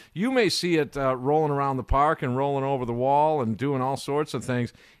deal. You may see it rolling around the park and rolling over the wall and doing all sorts of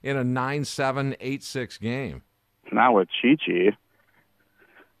things in a 9-7, 8-6 game. Not with Chi-Chi.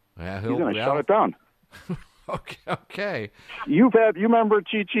 Yeah, he's going to shut it down. Okay. You remember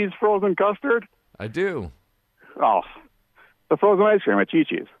Chi-Chi's frozen custard? I do. Oh, the frozen ice cream at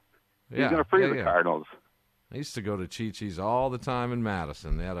Chi-Chi's. He's Yeah, going to freeze the Cardinals. I used to go to Chi-Chi's all the time in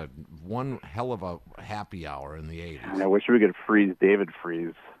Madison. They had one hell of a happy hour in the 80s. I wish we could freeze David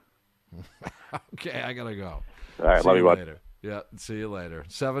Freeze. Okay, I got to go. All right, love you, bud. Later. Yeah, see you later.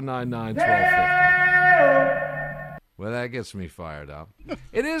 799-1250. Well, that gets me fired up.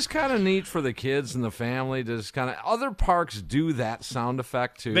 It is kind of neat for the kids and the family to just kind of... Other parks do that sound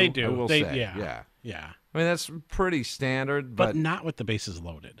effect, too. They do. I will say. Yeah. I mean, that's pretty standard. But not with the bases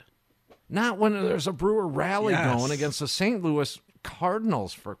loaded. Not when there's a Brewer rally going against the St. Louis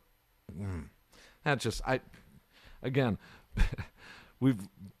Cardinals for that just I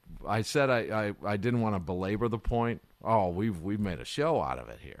said I didn't want to belabor the point. Oh, we've made a show out of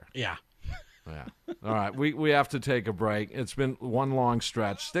it here. Yeah. All right, we have to take a break. It's been one long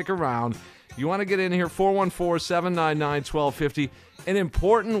stretch. Stick around. You want to get in here, 414-799-1250. An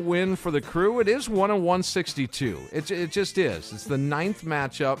important win for the Crew. It is 101-62. It just is. It's the 9th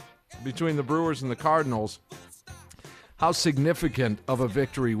matchup between the Brewers and the Cardinals. How significant of a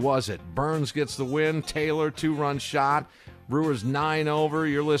victory was it? Burns gets the win. Taylor, 2-run shot. Brewers 9 over.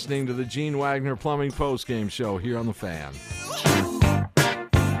 You're listening to the Gene Wagner Plumbing Postgame Show here on The Fan.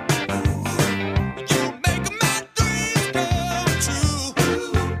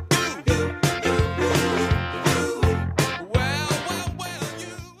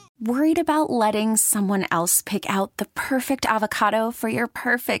 Worried about letting someone else pick out the perfect avocado for your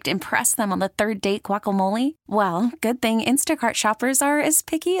perfect impress them on the third date guacamole? Well, good thing Instacart shoppers are as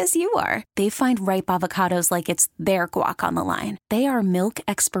picky as you are. They find ripe avocados like it's their guac on the line. They are milk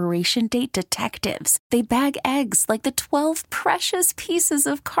expiration date detectives. They bag eggs like the 12 precious pieces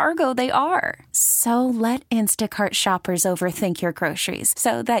of cargo they are. So let Instacart shoppers overthink your groceries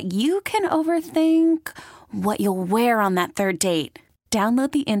so that you can overthink what you'll wear on that third date.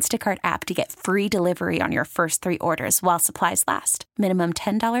 Download the Instacart app to get free delivery on your first 3 orders while supplies last. Minimum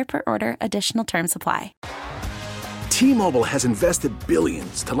 $10 per order. Additional terms apply. T-Mobile has invested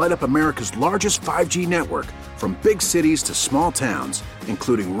billions to light up America's largest 5G network, from big cities to small towns,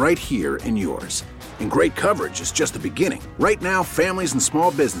 including right here in yours. And great coverage is just the beginning. Right now, families and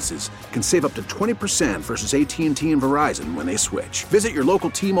small businesses can save up to 20% versus AT&T and Verizon when they switch. Visit your local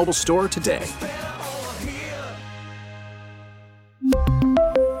T-Mobile store today.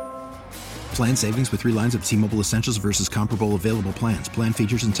 Plan savings with 3 lines of T-Mobile Essentials versus comparable available plans. Plan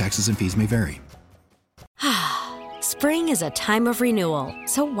features and taxes and fees may vary. Spring is a time of renewal,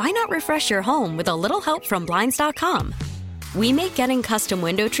 so why not refresh your home with a little help from Blinds.com? We make getting custom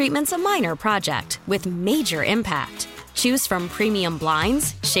window treatments a minor project with major impact. Choose from premium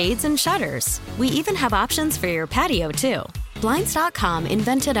blinds, shades, and shutters. We even have options for your patio, too. Blinds.com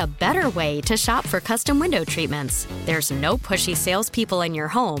invented a better way to shop for custom window treatments. There's no pushy salespeople in your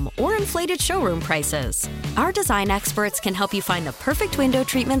home or inflated showroom prices. Our design experts can help you find the perfect window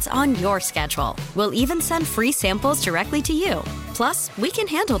treatments on your schedule. We'll even send free samples directly to you. Plus, we can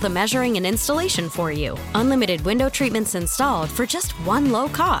handle the measuring and installation for you. Unlimited window treatments installed for just one low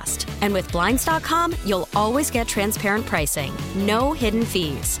cost. And with Blinds.com, you'll always get transparent pricing. No hidden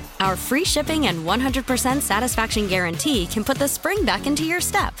fees. Our free shipping and 100% satisfaction guarantee can put the spring back into your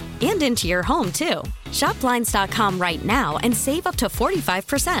step and into your home, too. Shop Blinds.com right now and save up to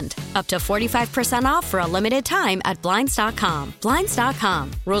 45%. Up to 45% off for a limited time at Blinds.com.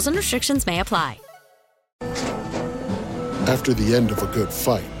 Blinds.com. Rules and restrictions may apply. After the end of a good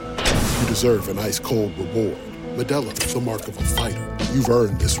fight, you deserve an ice-cold reward. Modelo is the mark of a fighter. You've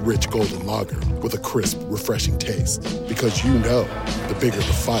earned this rich golden lager with a crisp, refreshing taste. Because you know, the bigger the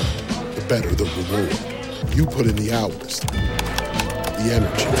fight, the better the reward. You put in the hours, the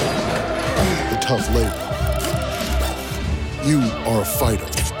energy, the tough labor. You are a fighter,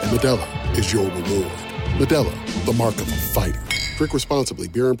 and Modelo is your reward. Modelo, the mark of a fighter. Drink responsibly.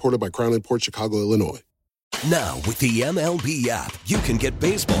 Beer imported by Crown Imports, Chicago, Illinois. Now, with the MLB app, you can get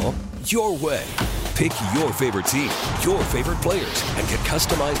baseball your way. Pick your favorite team, your favorite players, and get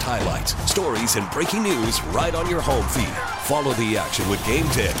customized highlights, stories, and breaking news right on your home feed. Follow the action with Game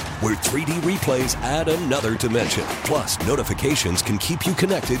Tip, where 3D replays add another dimension. Plus, notifications can keep you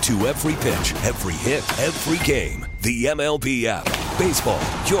connected to every pitch, every hit, every game. The MLB app. Baseball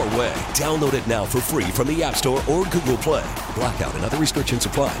your way. Download it now for free from the App Store or Google Play. Blackout and other restrictions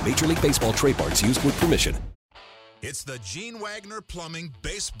apply. Major League Baseball trademarks used with permission. It's the Gene Wagner Plumbing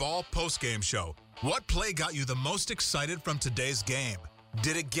Baseball Postgame Show. What play got you the most excited from today's game?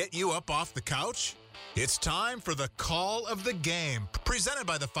 Did it get you up off the couch? It's time for the Call of the Game, presented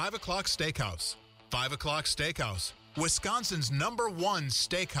by the 5 O'Clock Steakhouse. 5 O'Clock Steakhouse, Wisconsin's #1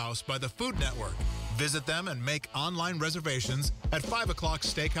 steakhouse by the Food Network. Visit them and make online reservations at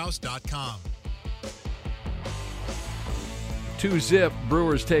 5o'clocksteakhouse.com. 2-0,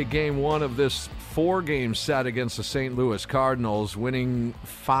 Brewers take game one of this 4-game set against the St. Louis Cardinals, winning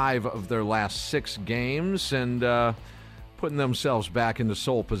 5 of their last 6 games and putting themselves back into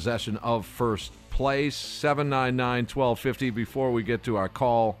sole possession of first place. 799-1250 before we get to our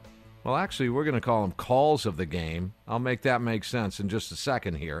call. Well, actually, we're going to call them calls of the game. I'll make that make sense in just a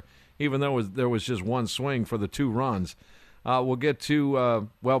second here, even though there was just one swing for the 2 runs. We'll get to,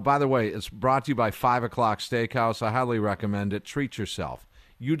 well, by the way, it's brought to you by 5 O'Clock Steakhouse. I highly recommend it. Treat yourself.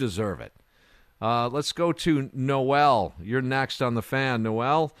 You deserve it. Let's go to Noel. You're next on the Fan.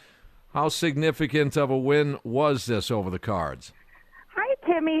 Noel, how significant of a win was this over the Cards? Hi,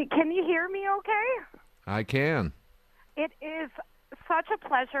 Timmy. Can you hear me okay? I can. It is such a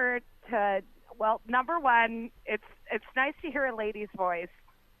pleasure to, well, number one, it's nice to hear a lady's voice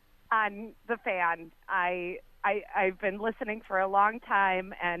on the Fan. I've been listening for a long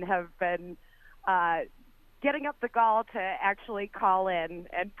time and have been getting up the gall to actually call in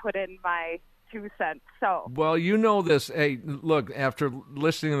and put in my 2 cents. So, well, you know this. Hey, look, after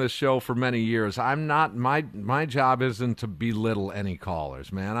listening to this show for many years, I'm not my job isn't to belittle any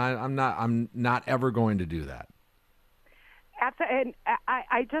callers, man. I'm not ever going to do that. And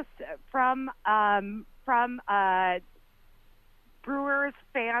I just from Brewers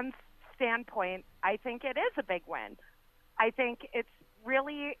fans' standpoint, I think it is a big win. I think it's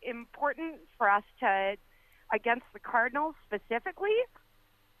really important for us to, against the Cardinals specifically,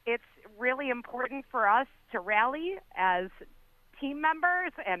 it's really important for us to rally as team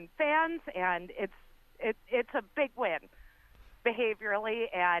members and fans, and it's a big win behaviorally,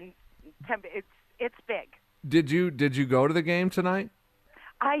 and it's big. Did you go to the game tonight?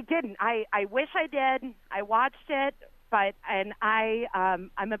 I didn't. I wish I did. I watched it, but I'm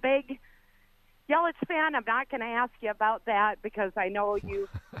a big Yelich fan. I'm not going to ask you about that because I know you've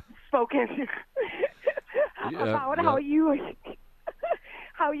spoken about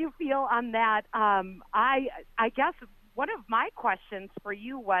how you feel on that. I guess one of my questions for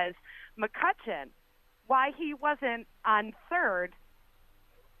you was McCutchen, why he wasn't on third.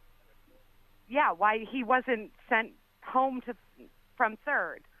 Yeah, why he wasn't sent home from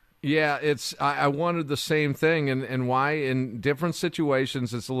third. Yeah, I wanted the same thing, and why in different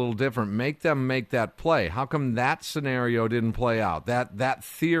situations it's a little different. Make them make that play. How come that scenario didn't play out? That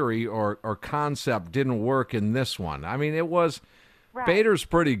theory or concept didn't work in this one. I mean, it was right. Bader's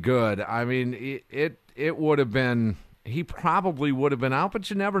pretty good. I mean, it would have been, he probably would have been out,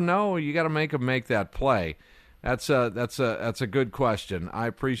 but you never know. You got to make him make that play. That's a good question. I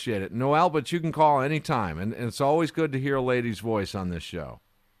appreciate it, Noel. But you can call anytime, and it's always good to hear a lady's voice on this show.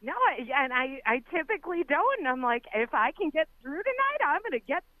 No, and I typically don't. And I'm like, if I can get through tonight, I'm going to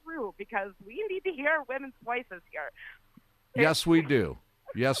get through because we need to hear women's voices here. Yes, we do.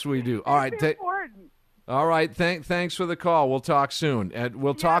 Yes, we do. All right. Important. All right. Thanks for the call. We'll talk soon. And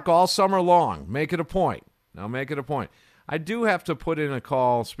we'll talk all summer long. Make it a point. Now make it a point. I do have to put in a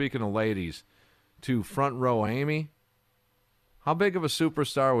call, speaking of ladies, to Front Row Amy. How big of a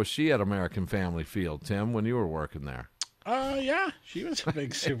superstar was she at American Family Field, Tim, when you were working there? Yeah, she was a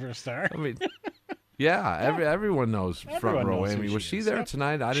big superstar. I mean, yeah. Everyone knows Front Row Amy. Was she there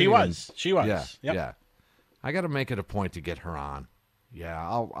tonight? She was. Yeah. I got to make it a point to get her on. Yeah,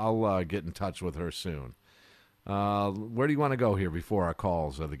 I'll get in touch with her soon. Where do you want to go here before our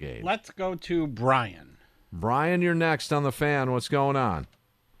calls of the game? Let's go to Brian. Brian, you're next on the Fan. What's going on?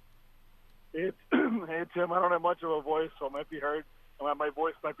 Hey, Tim, I don't have much of a voice, so it might be hard. My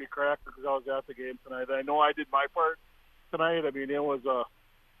voice might be cracked because I was at the game tonight. I know I did my part tonight. I mean, it was a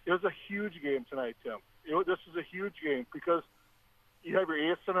huge game tonight, Tim. This is a huge game because you have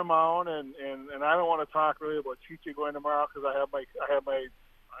your ace in the mound, and I don't want to talk really about Chichi going tomorrow because I have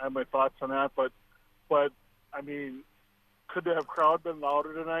my thoughts on that. But I mean, could the crowd been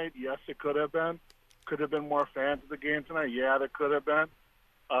louder tonight? Yes, it could have been. Could have been more fans at the game tonight? Yeah, there could have been.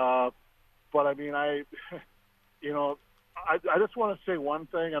 But I mean, I just want to say one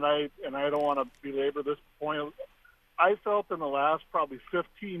thing, and I don't want to belabor this point. I felt in the last probably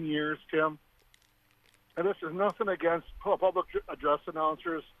 15 years, Tim, and this is nothing against public address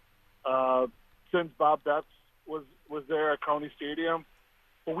announcers since Bob Betts was there at County Stadium,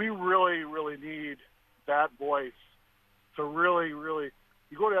 but we really, really need that voice to really, really.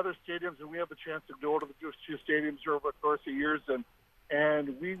 You go to other stadiums, and we have the chance to go to the two stadiums over the course of years,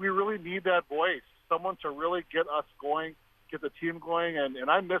 and we really need that voice, someone to really get us going, get the team going,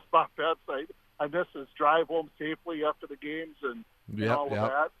 and I miss Bob Betts. I miss his drive home safely after the games and all of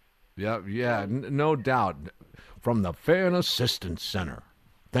that. Yeah, no doubt. From the Fan Assistance Center.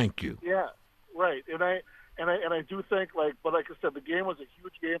 Thank you. Yeah, right. And I do think, but like I said, the game was a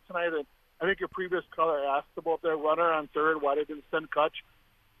huge game tonight, and I think your previous caller asked about their runner on third, why they didn't send Kutch.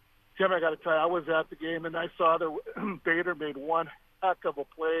 Tim, I got to tell you, I was at the game, and I saw that Bader made one heck of a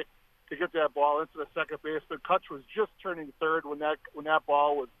play to get that ball into the second baseman. Kutch was just turning third when that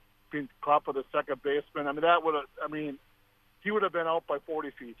ball was being caught for the second baseman. I mean, he would have been out by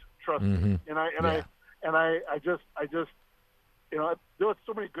 40 feet. Trust me. And I just, there was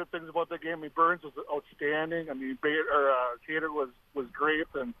so many good things about that game. I mean, Burns was outstanding. I mean, Tater was great,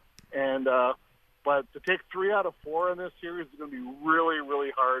 but to take 3 out of 4 in this series is going to be really,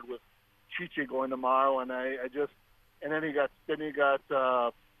 really hard with Chichi going tomorrow. And then you got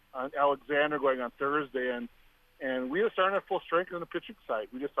Alexander going on Thursday, and we just aren't at full strength on the pitching side.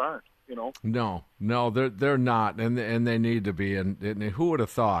 We just aren't, No, they're not, and they need to be. And who would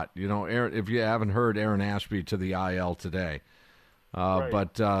have thought? Aaron, if you haven't heard, Aaron Ashby to the IL today. Right.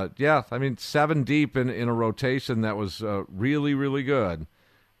 But I mean, 7 deep in a rotation that was really, really good,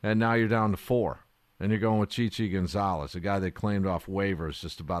 and now you're down to 4, and you're going with Chichi Gonzalez, a guy they claimed off waivers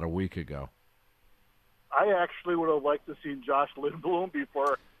just about a week ago. I actually would have liked to see Josh Lindblom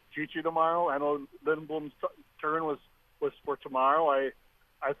before Chichi tomorrow. I know Lindblom's turn was for tomorrow.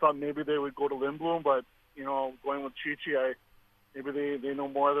 I thought maybe they would go to Lindblom, but going with Chichi, maybe they know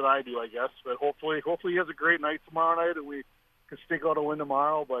more than I do, I guess. But hopefully he has a great night tomorrow night, and we can sneak out a win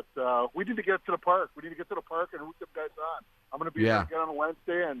tomorrow. But we need to get to the park. We need to get to the park and root them guys on. I'm going to be there again on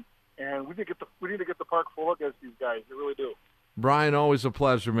Wednesday, and we need to get the park full against these guys. We really do. Brian, always a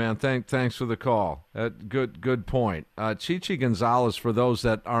pleasure, man. Thanks for the call. Good point. Chichi Gonzalez, for those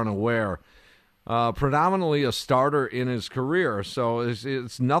that aren't aware, predominantly a starter in his career, so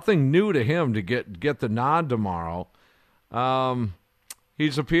it's nothing new to him to get the nod tomorrow.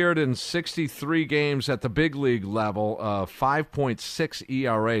 He's appeared in 63 games at the big league level, 5.6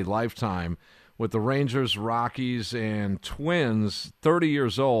 ERA lifetime with the Rangers, Rockies, and Twins. 30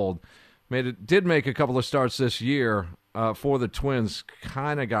 years old. Did make a couple of starts this year for the Twins.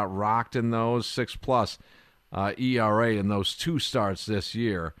 Kind of got rocked in those, 6+ ERA in those 2 starts this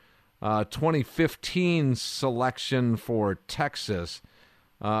year. 2015 selection for Texas,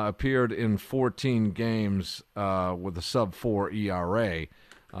 appeared in 14 games with a sub-4 ERA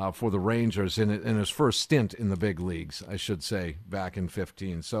for the Rangers in his first stint in the big leagues, I should say, back in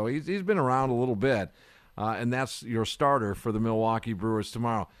 15. So he's been around a little bit, and that's your starter for the Milwaukee Brewers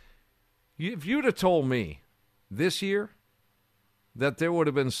tomorrow. If you'd have told me this year that there would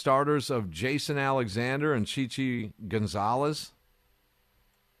have been starters of Jason Alexander and Chichi Gonzalez,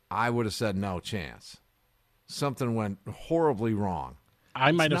 I would have said no chance. Something went horribly wrong.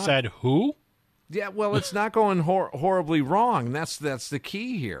 I might have said who? Yeah, well, it's not going horribly wrong. That's the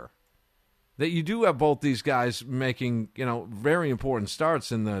key here. That you do have both these guys making, very important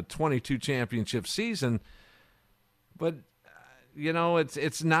starts in the 22 championship season, but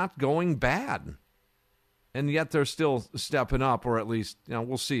it's not going bad. And yet they're still stepping up, or at least,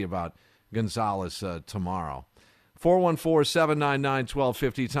 we'll see about Gonzalez tomorrow.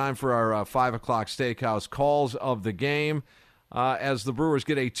 414-799-1250. Time for our 5 o'clock Steakhouse calls of the game as the Brewers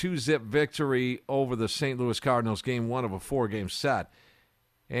get a 2-zip victory over the St. Louis Cardinals, game 1 of a 4-game set.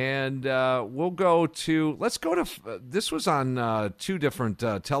 And let's go to, this was on 2 different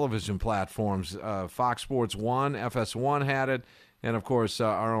television platforms. Fox Sports 1, FS1 had it, and, of course,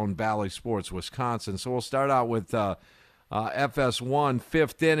 our own Bally Sports Wisconsin. So we'll start out with FS1,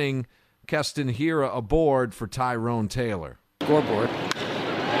 5th inning. Keston Hiura aboard for Tyrone Taylor. Scoreboard.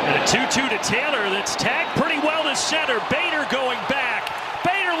 And a 2-2 to Taylor that's tagged pretty well to center. Bader going back.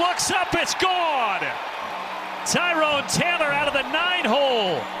 Bader looks up. It's gone. Tyrone Taylor out of the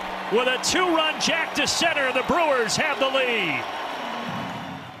 9-hole with a 2-run jack to center. The Brewers have the lead.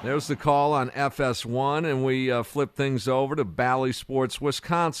 There's the call on FS1, and we flip things over to Bally Sports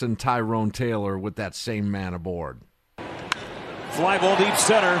Wisconsin. Tyrone Taylor with that same man aboard. Fly ball deep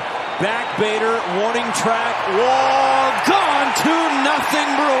center. Back Bader, warning track. Wall gone,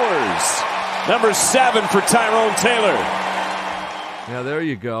 2-0 Brewers. Number 7 for Tyrone Taylor. Yeah, there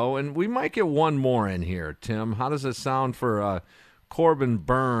you go. And we might get one more in here, Tim. How does it sound for Corbin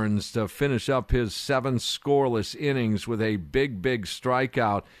Burnes to finish up his 7 scoreless innings with a big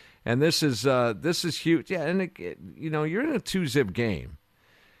strikeout? And this is huge. Yeah, and you're in a 2-zip game.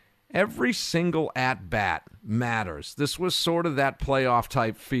 Every single at-bat matters. This was sort of that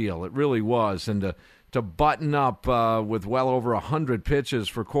playoff-type feel. It really was. And to button up with well over 100 pitches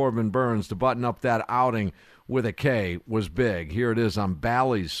for Corbin Burnes, to button up that outing with a K was big. Here it is on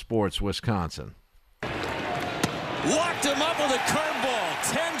Bally's Sports Wisconsin. Locked him up with a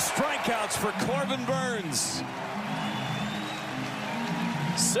curveball. 10 strikeouts for Corbin Burnes.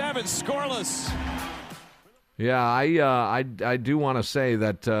 7 scoreless. Yeah, I do want to say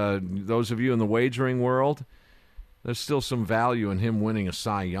that those of you in the wagering world, there's still some value in him winning a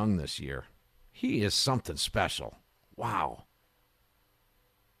Cy Young this year. He is something special. Wow.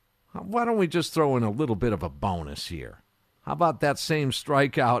 Why don't we just throw in a little bit of a bonus here? How about that same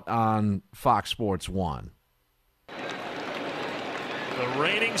strikeout on Fox Sports 1? The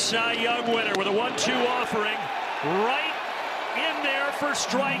reigning Cy Young winner with a 1-2 offering right in there for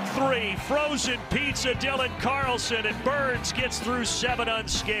strike 3. Frozen pizza, Dylan Carlson, and Burnes gets through 7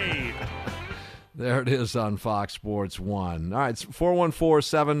 unscathed. There it is on Fox Sports 1. All right,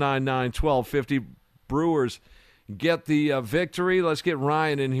 414-799-1250. Brewers get the victory. Let's get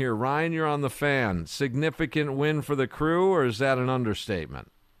Ryan in here. Ryan, you're on the Fan. Significant win for the Crew, or is that an understatement?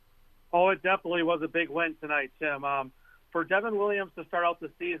 Oh, it definitely was a big win tonight, Tim. For Devin Williams to start out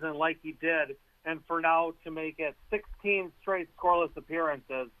the season like he did, and for now to make it 16 straight scoreless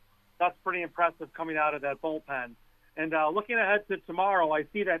appearances, that's pretty impressive coming out of that bullpen. And looking ahead to tomorrow, I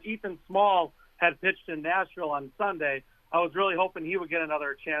see that Ethan Small had pitched in Nashville on Sunday. I was really hoping he would get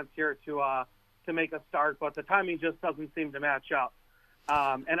another chance here to make a start, but the timing just doesn't seem to match up.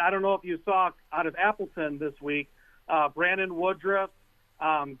 And I don't know if you saw out of Appleton this week, Brandon Woodruff,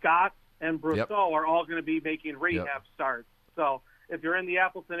 Gott, and Brousseau are all going to be making rehab starts. So if you're in the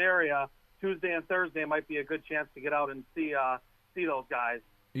Appleton area, Tuesday and Thursday might be a good chance to get out and see those guys.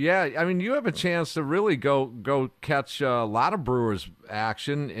 Yeah, I mean, you have a chance to really go catch a lot of Brewers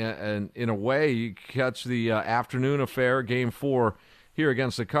action, and in a way, you catch the afternoon affair, Game 4 here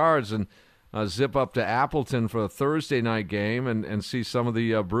against the Cards, and zip up to Appleton for a Thursday night game and see some of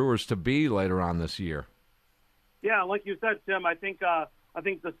the Brewers to be later on this year. Yeah, like you said, Tim, I think the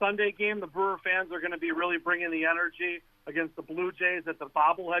Sunday game, the Brewer fans are going to be really bringing the energy against the Blue Jays at the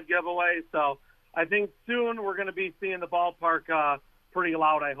bobblehead giveaway. So I think soon we're going to be seeing the ballpark pretty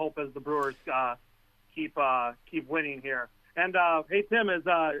loud, I hope, as the Brewers keep winning here. And, hey, Tim, is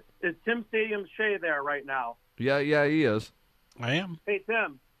Tim Stadium Shea there right now? Yeah, he is. I am. Hey,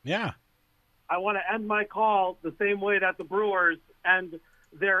 Tim. Yeah. I want to end my call the same way that the Brewers end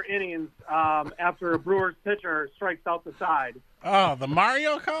their innings after a Brewers pitcher strikes out the side. Oh, the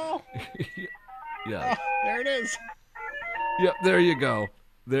Mario call? Yeah. Oh, there it is. Yep, there you go.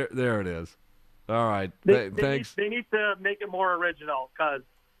 There it is. All right. Thanks. They need to make it more original because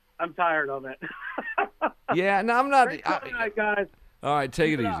I'm tired of it. Yeah, no, I'm not. Great night, guys. All right,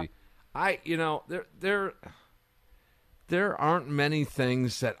 take it easy. There aren't many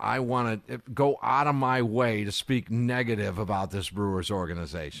things that I want to go out of my way to speak negative about this Brewers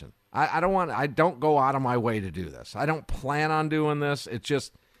organization. I don't go out of my way to do this. I don't plan on doing this. It's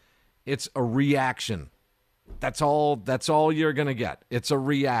a reaction. That's all you're going to get. It's a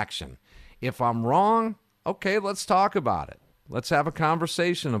reaction. If I'm wrong, okay, let's talk about it. Let's have a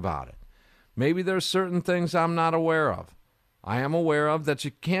conversation about it. Maybe there's certain things I'm not aware of. I am aware of that you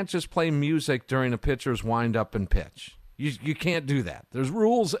can't just play music during a pitcher's wind-up and pitch. You can't do that. There's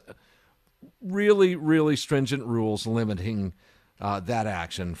rules, really, really stringent rules limiting that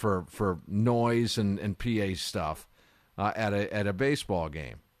action for noise and PA stuff at a baseball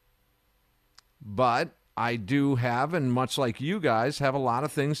game. But I do have, and much like you guys, have a lot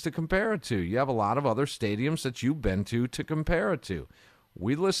of things to compare it to. You have a lot of other stadiums that you've been to compare it to.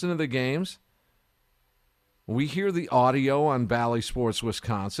 We listen to the games. We hear the audio on Bally Sports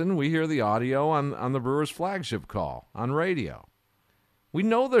Wisconsin. We hear the audio on the Brewers flagship call on radio. We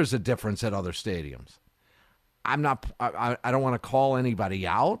know there's a difference at other stadiums. I don't want to call anybody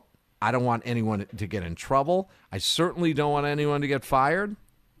out. I don't want anyone to get in trouble. I certainly don't want anyone to get fired.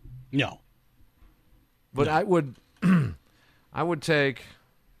 No. But no. I would take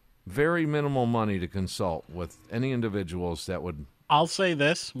very minimal money to consult with any individuals that would I'll say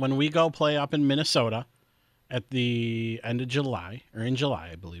this. When we go play up in Minnesota at the end of July, or in July,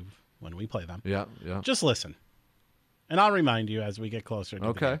 I believe, when we play them. Yeah. Just listen. And I'll remind you as we get closer to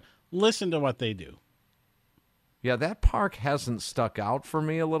the game. Listen to what they do. Yeah, that park hasn't stuck out for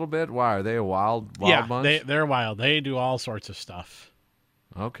me a little bit. Why? Are they a wild bunch? Yeah, they're wild. They do all sorts of stuff.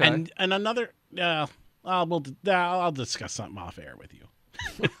 Okay. And another, I'll discuss something off air with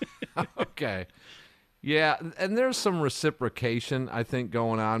you. Okay. Yeah, and there's some reciprocation, I think,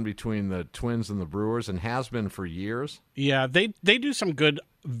 going on between the Twins and the Brewers, and has been for years. Yeah, they do some good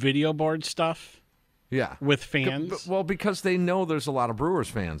video board stuff. Yeah. With fans. Well, because they know there's a lot of Brewers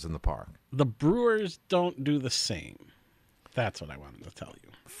fans in the park. The Brewers don't do the same. That's what I wanted to tell you.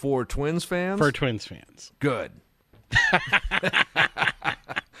 For Twins fans? For Twins fans. Good.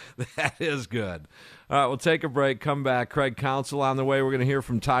 That is good. All right, we'll take a break, come back. Craig Counsell on the way. We're going to hear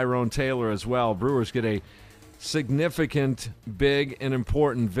from Tyrone Taylor as well. Brewers get a significant, big, and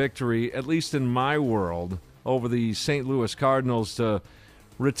important victory, at least in my world, over the St. Louis Cardinals to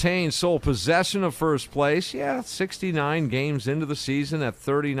retain sole possession of first place. Yeah, 69 games into the season at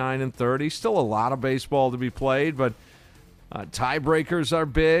 39-30. Still a lot of baseball to be played, but tiebreakers are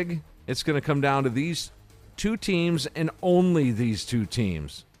big. It's going to come down to these two teams and only these two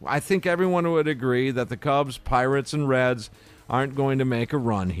teams. I think everyone would agree that the Cubs, Pirates, and Reds aren't going to make a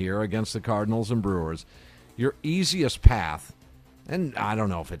run here against the Cardinals and Brewers. Your easiest path, and I don't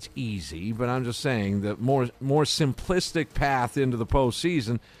know if it's easy, but I'm just saying the more simplistic path into the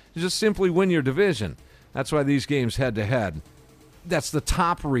postseason is just simply win your division. That's why these games head-to-head. That's the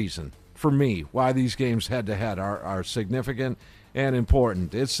top reason for me why these games head-to-head are significant and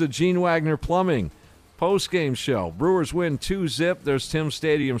important. It's the Gene Wagner Plumbing post-game show. Brewers win 2-0. There's Tim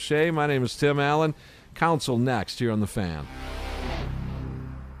Stadium Shea. My name is Tim Allen. Counsell next here on The Fan.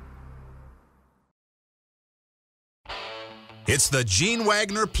 It's the Gene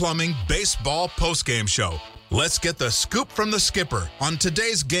Wagner Plumbing Baseball postgame show. Let's get the scoop from the skipper on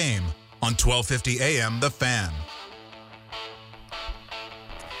today's game on 1250 AM The Fan.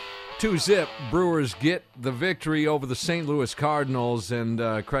 2-0. Brewers get the victory over the St. Louis Cardinals, and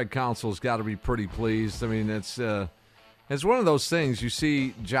Craig Counsell's got to be pretty pleased. I mean, it's one of those things. You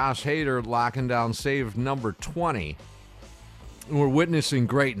see Josh Hader locking down save number 20. We're witnessing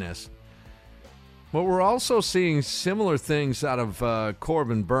greatness. But we're also seeing similar things out of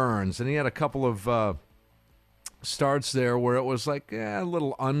Corbin Burnes, and he had a couple of starts there where it was like a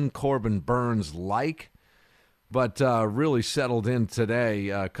little un-Corbin Burnes-like. But really settled in today.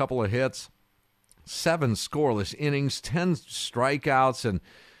 A couple of hits, 7 scoreless innings, 10 strikeouts, and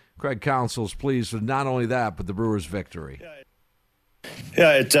Craig Counsell's pleased with not only that, but the Brewers' victory.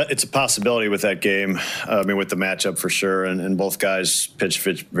 Yeah, it's a possibility with that game. I mean, with the matchup for sure, and both guys pitched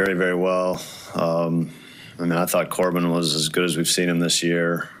very, very well. I mean, I thought Corbin was as good as we've seen him this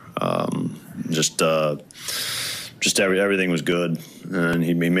year. Everything was good, and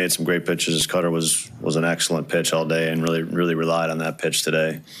he made some great pitches. His cutter was an excellent pitch all day, and really relied on that pitch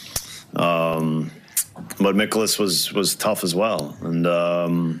today. But Mikolas was tough as well, and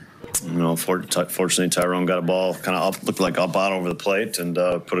fortunately Tyrone got a ball kind of looked like up out over the plate and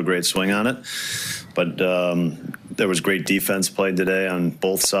put a great swing on it. But there was great defense played today on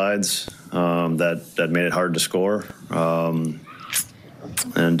both sides that made it hard to score. And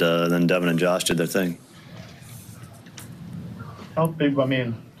then Devin and Josh did their thing. How big, I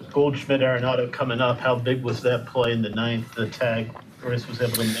mean, Goldschmidt, Arenado coming up, how big was that play in the ninth, the tag Chris was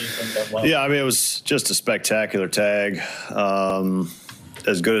able to make that well? Yeah, I mean, it was just a spectacular tag.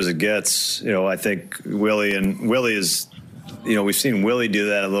 As good as it gets. I think Willie is, we've seen Willie do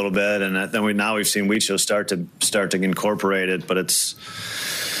that a little bit, and then we've seen Weicho start to incorporate it, but it's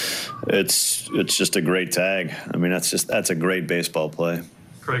just a great tag. I mean, that's a great baseball play.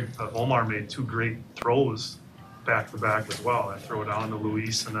 Craig, Omar made 2 great throws back-to-back as well. That throw down to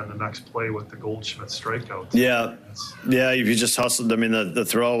Luis, and then the next play with the Goldschmidt strikeout. Yeah, if you just hustled. I mean, the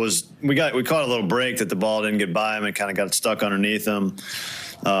throw was we caught a little break that the ball didn't get by him and kind of got stuck underneath him,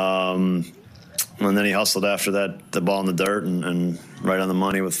 and then he hustled after that, the ball in the dirt and right on the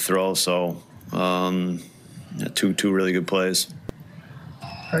money with the throw. So, two really good plays.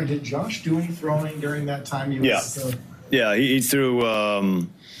 Craig, did Josh do any throwing during that time? Yeah, he threw.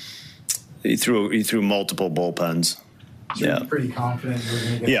 He threw multiple bullpens. So you're pretty confident you're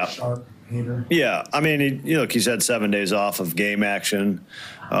going to get a sharp hitter? Yeah. I mean, he's had 7 days off of game action,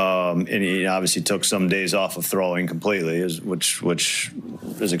 and he obviously took some days off of throwing completely, which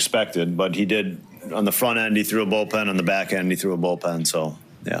is expected. But he did, on the front end, he threw a bullpen. On the back end, he threw a bullpen. So,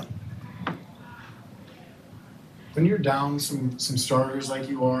 yeah. When you're down some starters like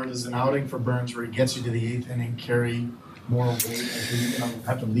you are, does an outing for Burnes where he gets you to the 8th inning carry more weight as you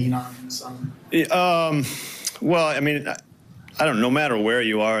have to lean on some? Well, I mean, I don't. No matter where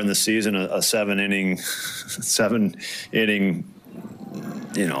you are in the season, a seven inning,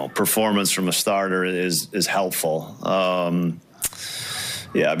 performance from a starter is helpful.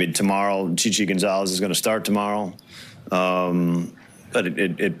 Yeah, I mean, tomorrow, Chichi Gonzalez is going to start tomorrow, but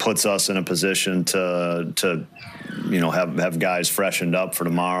it puts us in a position to have guys freshened up for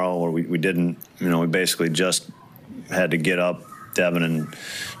tomorrow, or we didn't. We basically just had to get up Devin and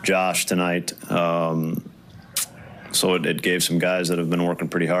Josh tonight. So it gave some guys that have been working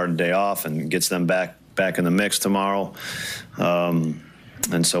pretty hard a day off and gets them back in the mix tomorrow. And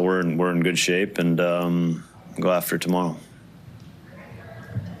so we're in good shape and go after it tomorrow.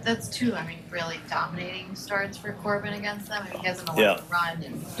 That's two, really dominating starts for Corbin against them. He hasn't allowed to run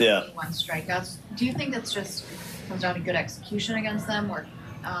and 21 strikeouts. Do you think that's just comes down to good execution against them, or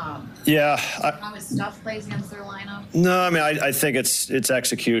how his stuff plays against their lineup? No, I think it's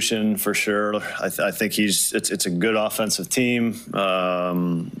execution for sure. I think it's a good offensive team.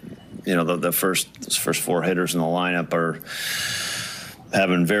 The first four hitters in the lineup are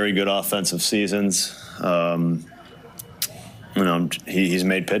having very good offensive seasons. He's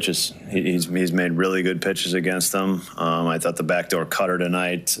made pitches. He's made really good pitches against them. I thought the backdoor cutter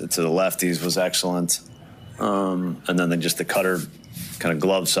tonight to the lefties was excellent. And then the cutter kind of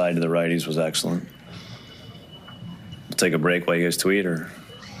glove side to the righties was excellent. We'll take a break while you guys tweet, or?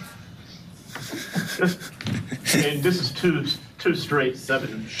 And this is two straight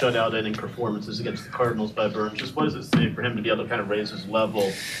 7 shutout inning performances against the Cardinals by Burns. Just what does it say for him to be able to kind of raise his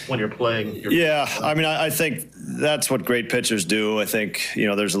level when you're playing? I think that's what great pitchers do. I think,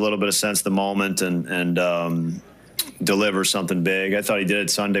 there's a little bit of sense of the moment and deliver something big. I thought he did it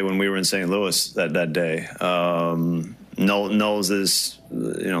Sunday when we were in St. Louis that day. Knows this,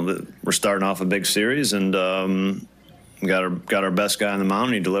 we're starting off a big series and got our best guy on the mound.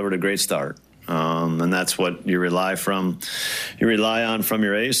 And he delivered a great start. And that's what you rely on from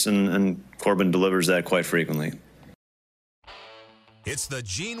your ace, and Corbin delivers that quite frequently. It's the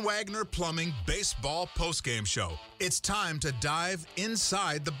Gene Wagner Plumbing Baseball Postgame Show. It's time to dive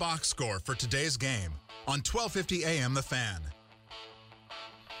inside the box score for today's game on 1250 AM The Fan.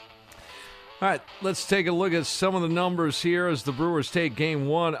 All right, let's take a look at some of the numbers here as the Brewers take game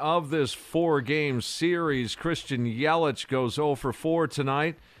 1 of this 4-game series. Christian Yelich goes 0 for 4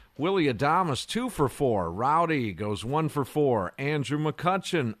 tonight. Willy Adames 2 for 4. Rowdy goes 1 for 4. Andrew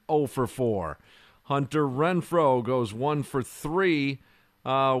McCutchen 0 for 4. Hunter Renfroe goes 1 for 3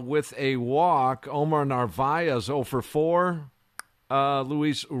 with a walk. Omar Narvaez 0 for 4.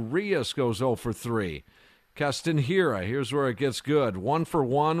 Luis Urias goes 0 for 3. Keston Hiura, here's where it gets good. 1 for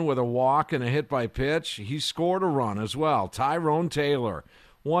 1 with a walk and a hit by pitch. He scored a run as well. Tyrone Taylor,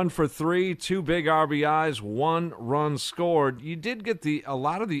 1 for 3, 2 big RBIs, 1 run scored. You did get a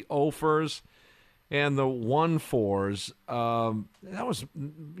lot of the 0-fers and the 1-4s. That was,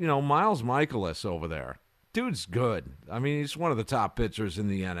 Miles Michaelis over there. Dude's good. He's one of the top pitchers in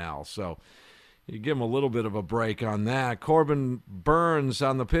the NL, so you give him a little bit of a break on that. Corbin Burns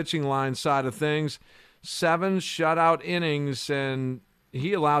on the pitching line side of things, 7 shutout innings, and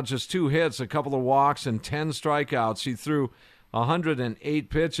he allowed just 2 hits, a couple of walks, and 10 strikeouts. He threw 108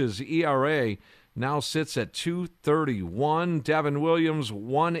 pitches. ERA now sits at 2.31. Devin Williams,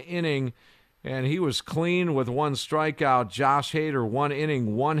 1 inning, and he was clean with 1 strikeout. Josh Hader, 1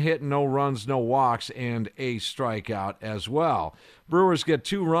 inning, 1 hit, no runs, no walks, and a strikeout as well. Brewers get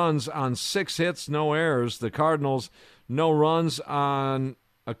 2 runs on 6 hits, no errors. The Cardinals, no runs on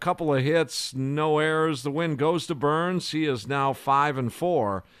a couple of hits, no errors. The win goes to Burns. He is now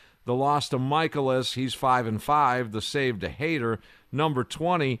 5-4. The loss to Michaelis, he's 5-5. The save to Hader, number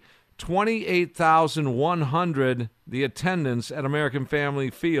 20. 28,100, the attendance at American Family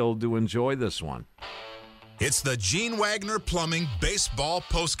Field to enjoy this one. It's the Gene Wagner Plumbing Baseball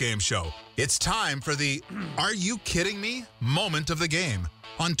Postgame Show. It's time for the "Are you kidding me?" moment of the game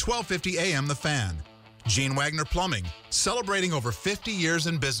on 1250 AM The Fan. Gene Wagner Plumbing, celebrating over 50 years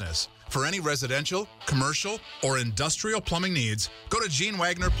in business. For any residential, commercial, or industrial plumbing needs, go to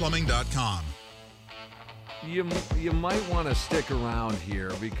GeneWagnerPlumbing.com. You might want to stick around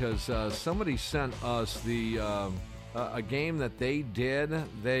here because somebody sent us a game that they did.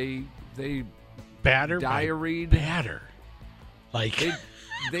 They diaried batter.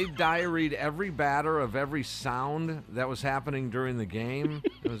 They diaried every batter of every sound that was happening during the game.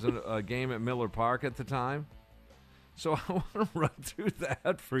 It was a game at Miller Park at the time. So I want to run through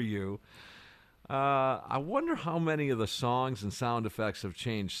that for you. I wonder how many of the songs and sound effects have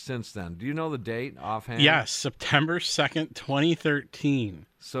changed since then. Do you know the date offhand? Yes, September 2nd, 2013.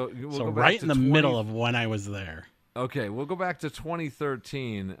 So we'll go back right to in the middle of when I was there. Okay, we'll go back to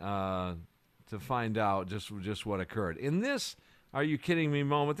 2013 to find out just what occurred. In this "Are you kidding me"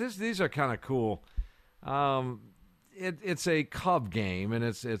 moment, these are kind of cool. It's a Cub game, and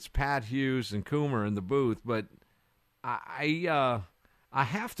it's Pat Hughes and Coomer in the booth, but I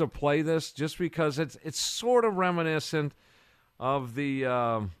have to play this just because it's sort of reminiscent of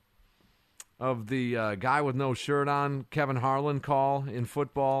the guy with no shirt on, Kevin Harlan call in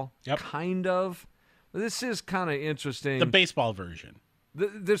football. Yep. Kind of. This is kind of interesting. The baseball version.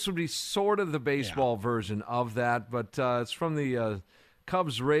 This would be sort of the baseball version of that, but it's from the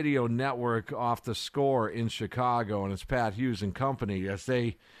Cubs radio network off the Score in Chicago, and it's Pat Hughes and company as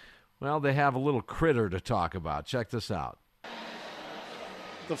they have a little critter to talk about. Check this out.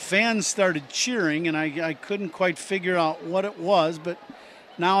 The fans started cheering, and I couldn't quite figure out what it was, but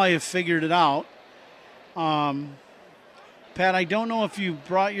now I have figured it out. Pat, I don't know if you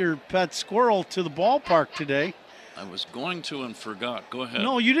brought your pet squirrel to the ballpark today. I was going to and forgot. Go ahead.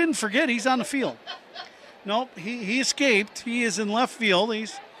 No, you didn't forget. He's on the field. Nope, he escaped. He is in left field.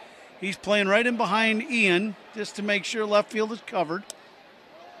 He's playing right in behind Ian just to make sure left field is covered.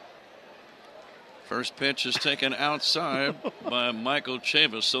 First pitch is taken outside by Michael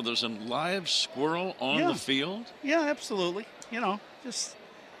Chavis. So there's a live squirrel on the field? Yeah, absolutely. Just...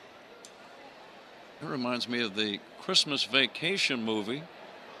 It reminds me of the Christmas Vacation movie.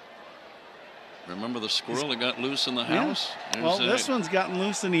 Remember the squirrel that got loose in the house? Well, this one's gotten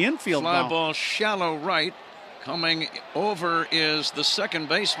loose in the infield fly now. Ball shallow right. Coming over is the second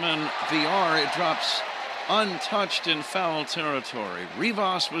baseman, VR. It drops untouched in foul territory.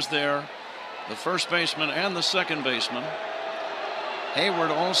 Rivas was there, the first baseman and the second baseman.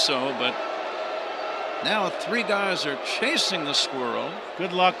 Hayward also, but now 3 guys are chasing the squirrel.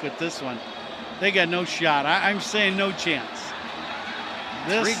 Good luck with this one. They got no shot. I'm saying no chance.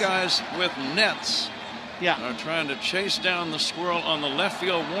 3 guys with nets are trying to chase down the squirrel on the left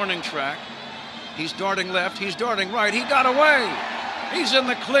field warning track. He's darting left. He's darting right. He got away. He's in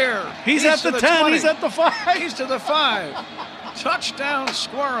the clear. He's at the 10. 20. He's at the 5. He's to the 5. Touchdown,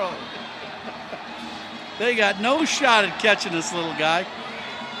 squirrel. They got no shot at catching this little guy.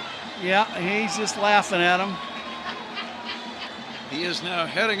 Yeah, he's just laughing at him. He is now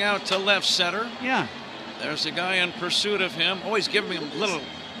heading out to left center. Yeah. There's a guy in pursuit of him. Oh, he's giving him a little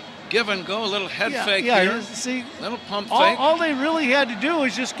give and go, a little head fake here. See, little pump fake. All they really had to do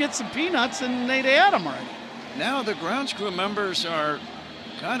was just get some peanuts, and they'd had him already. Now the grounds crew members are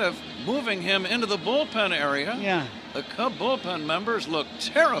kind of moving him into the bullpen area. Yeah. The Cub bullpen members look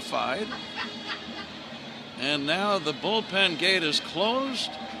terrified. And now the bullpen gate is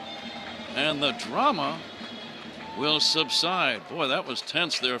closed, and the drama will subside. Boy, that was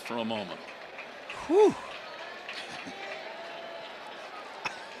tense there for a moment. Whew.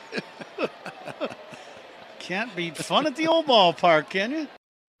 Can't beat fun at the old ballpark, can you?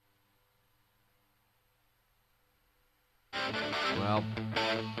 Well,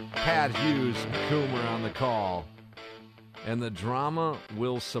 Pat Hughes, Coomer on the call, and the drama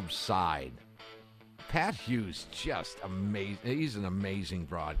will subside. Pat Hughes, just amazing. He's an amazing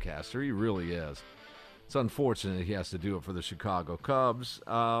broadcaster. He really is. It's unfortunate he has to do it for the Chicago Cubs.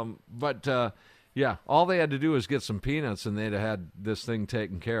 But all they had to do was get some peanuts, and they'd have had this thing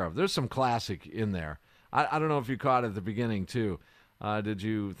taken care of. There's some classic in there. I don't know if you caught it at the beginning, too. Did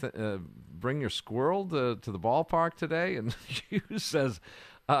you bring your squirrel to the ballpark today? And Hughes says,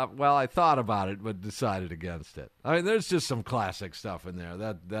 well, I thought about it, but decided against it. I mean, there's just some classic stuff in there.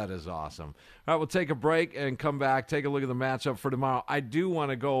 That is awesome. All right, we'll take a break and come back, take a look at the matchup for tomorrow. I do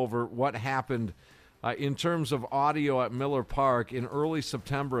want to go over what happened in terms of audio at Miller Park in early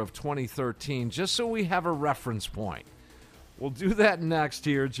September of 2013, just so we have a reference point. We'll do that next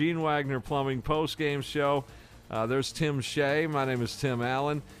here. Gene Wagner Plumbing postgame show. There's Tim Shea. My name is Tim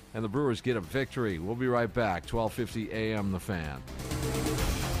Allen, and the Brewers get a victory. We'll be right back. 12:50 a.m. The Fan.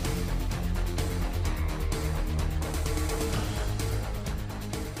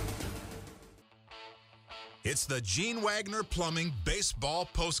 It's the Gene Wagner Plumbing Baseball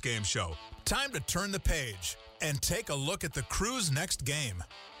Postgame Show. Time to turn the page and take a look at the Crew's next game.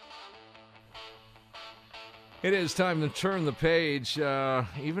 It is time to turn the page.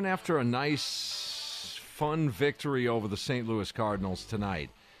 Even after a nice, fun victory over the St. Louis Cardinals tonight.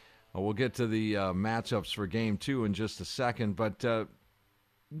 We'll get to the matchups for Game 2 in just a second. But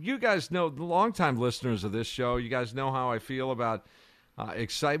you guys know, the longtime listeners of this show, you guys know how I feel about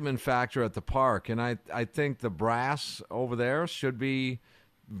excitement factor at the park. And I think the brass over there should be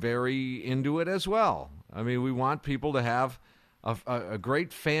very into it as well. I mean, we want people to have a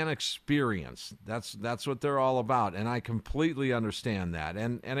great fan experience. That's what they're all about, and I completely understand that.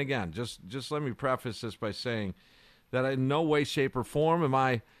 And again, just let me preface this by saying, that in no way, shape, or form am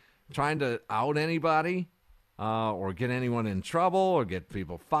I trying to out anybody or get anyone in trouble or get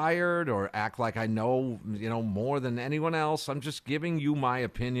people fired or act like I know, more than anyone else. I'm just giving you my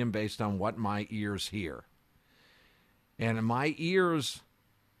opinion based on what my ears hear. And my ears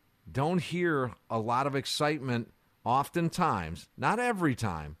don't hear a lot of excitement oftentimes, not every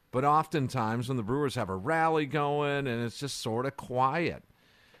time, but oftentimes when the Brewers have a rally going and it's just sort of quiet.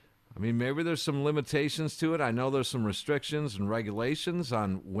 I mean, maybe there's some limitations to it. I know there's some restrictions and regulations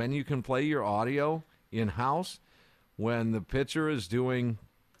on when you can play your audio in-house when the pitcher is doing,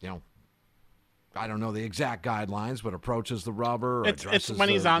 I don't know the exact guidelines, but approaches the rubber. It's when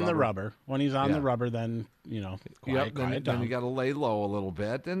he's on the rubber. When he's on the rubber, then, quiet down. Then you got to lay low a little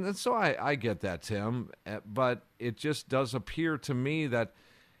bit. And so I get that, Tim. But it just does appear to me that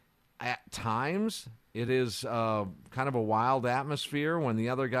at times it is kind of a wild atmosphere when the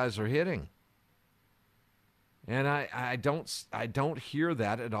other guys are hitting. And I don't hear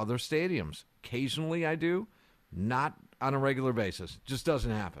that at other stadiums. Occasionally I do, not on a regular basis. Just doesn't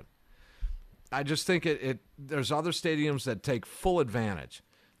happen. I just think there's other stadiums that take full advantage.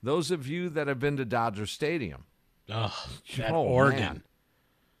 Those of you that have been to Dodger Stadium. That organ. Man,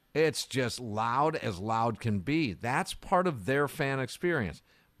 it's just loud as loud can be. That's part of their fan experience.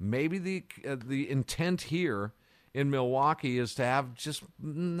 Maybe the intent here in Milwaukee is to have just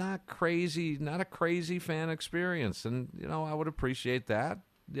not a crazy fan experience. And, I would appreciate that.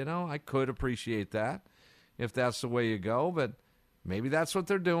 I could appreciate that if that's the way you go. But maybe that's what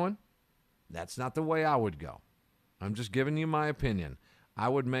they're doing. That's not the way I would go. I'm just giving you my opinion. I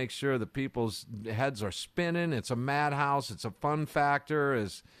would make sure that people's heads are spinning. It's a madhouse. It's a fun factor.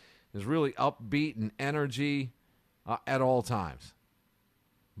 Is really upbeat and energy at all times.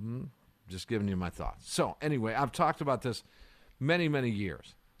 Just giving you my thoughts. So anyway, I've talked about this many, many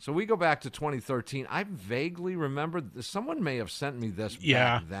years. So we go back to 2013. I vaguely remember someone may have sent me this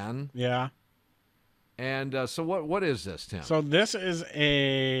back then. Yeah. And so what is this, Tim? So this is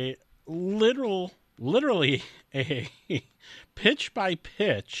a literally a pitch by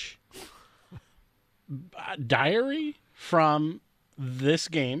pitch diary from this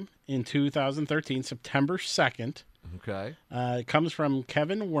game in 2013, September 2nd. Okay. It comes from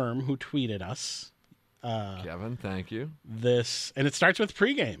Kevin Worm, who tweeted us. Kevin, thank you. This, and it starts with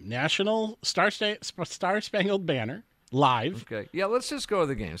pregame. National Star-Spangled Banner, live. Okay. Yeah, let's just go to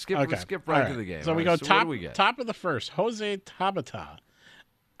the game. Let's skip right to the game. So we go top of the first. Jose Tabata.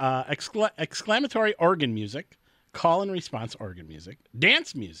 Exclamatory organ music, call and response organ music,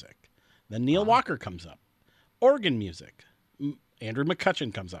 dance music. Then Neil Walker comes up. Organ music. Andrew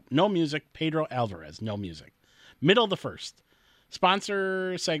McCutchen comes up. No music. Pedro Alvarez. No music. Middle of the first.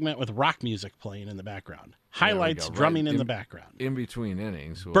 Sponsor segment with rock music playing in the background. Highlights drumming in the background. In between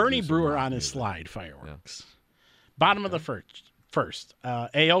innings. Bernie Brewer on his slide. Fireworks. Yeah. Bottom of the first.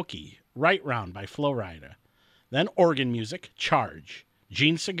 Aoki. Right Round by Flo Rida. Then organ music. Charge.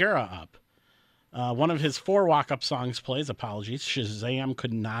 Gene Segura up. One of his 4 walk-up songs plays. Apologies. Shazam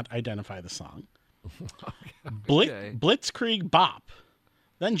could not identify the song. Okay. Blitzkrieg Bop.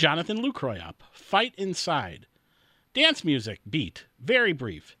 Then Jonathan Lucroy up. Fight Inside. Dance music, beat, very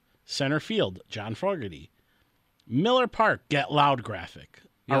brief. Center field, John Fogerty. Miller Park, Get Loud graphic.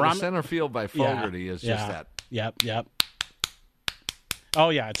 Yeah, the center field by Fogerty is just that. Yep.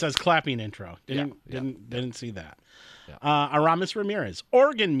 Oh, yeah, it says clapping intro. Didn't see that. Yeah. Aramis Ramirez,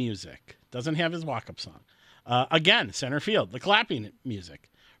 organ music. Doesn't have his walk-up song. Again, center field, the clapping music.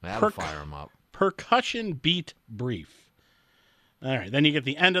 That'll fire him up. Percussion beat brief. All right, then you get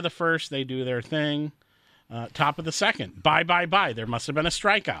the end of the first. They do their thing. Top of the second. Bye. There must have been a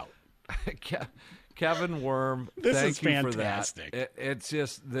strikeout. Kevin Worm, thank you for that. It's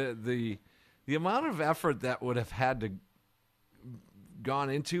just the amount of effort that would have had to gone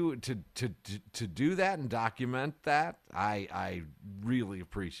into to do that and document that. I really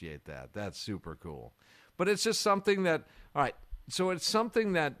appreciate that. That's super cool. But it's just something that, all right, so it's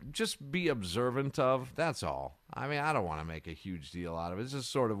something that just be observant of. That's all. I mean, I don't want to make a huge deal out of it. It's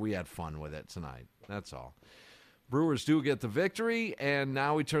just sort of we had fun with it tonight. That's all. Brewers do get the victory, and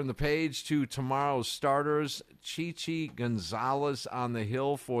now we turn the page to tomorrow's starters. Chichi Gonzalez on the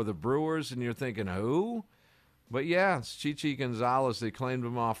hill for the Brewers, and you're thinking, who? But yeah, it's Chichi Gonzalez. They claimed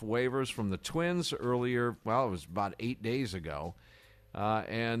him off waivers from the Twins earlier. Well, it was about 8 days ago.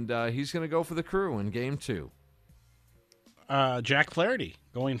 And he's going to go for the Crew in Game 2. Jack Flaherty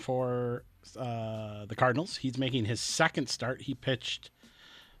going for the Cardinals. He's making his second start. He pitched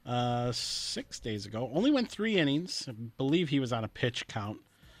 6 days ago. Only went 3 innings. I believe he was on a pitch count.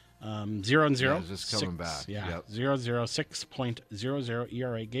 0-0. Yeah, just coming back. Yeah, 0-0, 6.00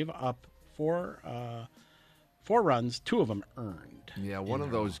 ERA. Gave up 4 4 runs, 2 of them earned. Yeah, one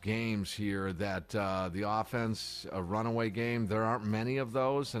of those games here that the offense, a runaway game, there aren't many of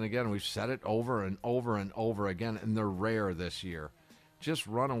those. And again, we've said it over and over and over again, and they're rare this year. Just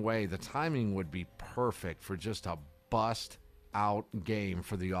run away. The timing would be perfect for just a bust-out game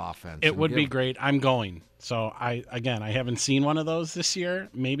for the offense. It would be great. I'm going. So, I haven't seen one of those this year.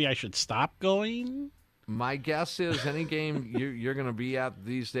 Maybe I should stop going. My guess is any game you're going to be at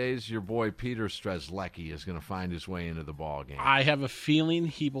these days, your boy Peter Strzelecki is going to find his way into the ball game. I have a feeling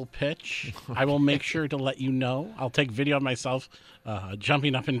he will pitch. I will make sure to let you know. I'll take video of myself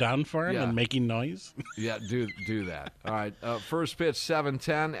jumping up and down for him and making noise. Yeah, do that. All right, first pitch,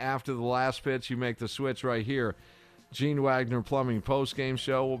 7:10. After the last pitch, you make the switch right here. Gene Wagner Plumbing postgame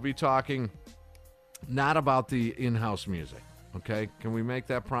show. We'll be talking not about the in-house music. Okay, can we make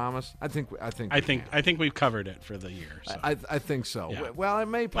that promise? I think we've covered it for the year. So. I think so. Yeah. Well, it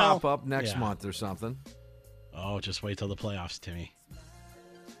may pop up next month or something. Oh, just wait till the playoffs, Timmy.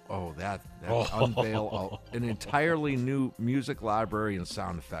 Oh, that unveil an entirely new music library and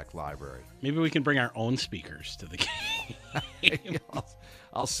sound effect library. Maybe we can bring our own speakers to the game.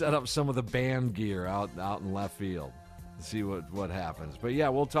 I'll set up some of the band gear out in left field. See what happens. But yeah,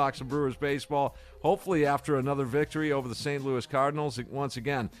 we'll talk some Brewers baseball, hopefully after another victory over the St. Louis Cardinals. Once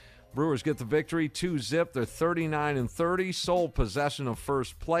again, Brewers get the victory, 2-0. They're 39-30, sole possession of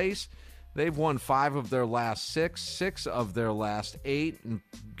first place. They've won 5 of their last 6 of their last 8, and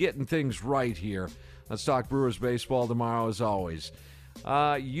getting things right here. Let's talk Brewers baseball tomorrow as always.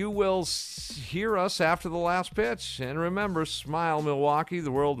 You will hear us after the last pitch. And remember, smile Milwaukee, the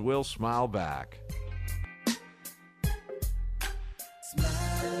world will smile back.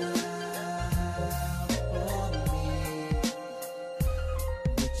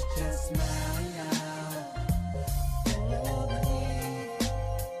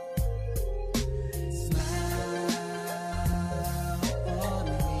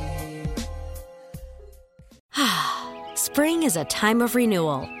 Spring is a time of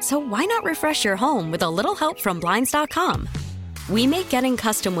renewal, so why not refresh your home with a little help from Blinds.com? We make getting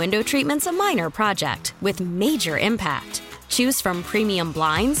custom window treatments a minor project with major impact. Choose from premium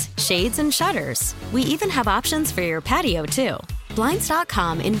blinds, shades, and shutters. We even have options for your patio, too.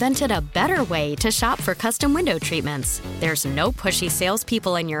 Blinds.com invented a better way to shop for custom window treatments. There's no pushy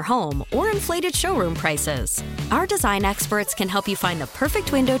salespeople in your home or inflated showroom prices. Our design experts can help you find the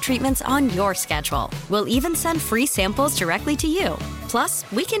perfect window treatments on your schedule. We'll even send free samples directly to you. Plus,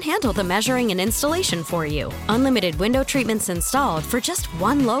 we can handle the measuring and installation for you. Unlimited window treatments installed for just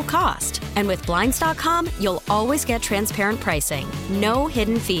one low cost. And with Blinds.com, you'll always get transparent pricing. No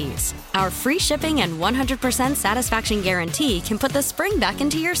hidden fees. Our free shipping and 100% satisfaction guarantee can put the spring back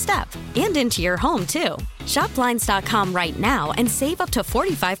into your step and into your home, too. Shop Blinds.com right now and save up to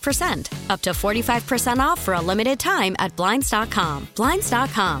 45%. Up to 45% off for a limited time at Blinds.com.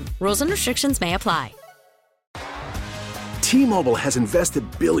 Blinds.com. Rules and restrictions may apply. T-Mobile has invested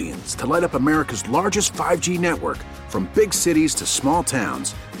billions to light up America's largest 5G network, from big cities to small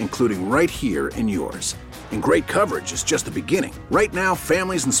towns, including right here in yours. And great coverage is just the beginning. Right now,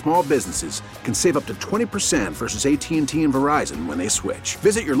 families and small businesses can save up to 20% versus AT&T and Verizon when they switch.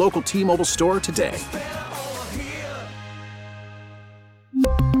 Visit your local T-Mobile store today.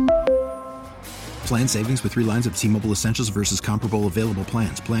 Plan savings with 3 lines of T-Mobile Essentials versus comparable available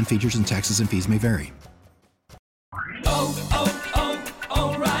plans. Plan features and taxes and fees may vary.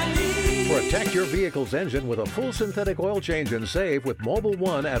 O'Reilly. Protect your vehicle's engine with a full synthetic oil change and save with Mobil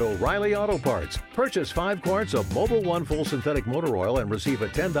 1 at O'Reilly Auto Parts. Purchase 5 quarts of Mobil 1 full synthetic motor oil and receive a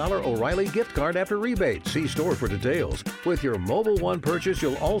 $10 O'Reilly gift card after rebate. See store for details. With your Mobil 1 purchase,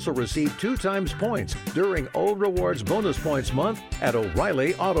 you'll also receive 2 times points during O Rewards Bonus Points Month at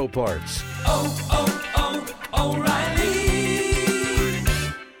O'Reilly Auto Parts. O'Reilly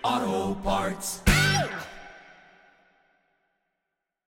Auto Parts.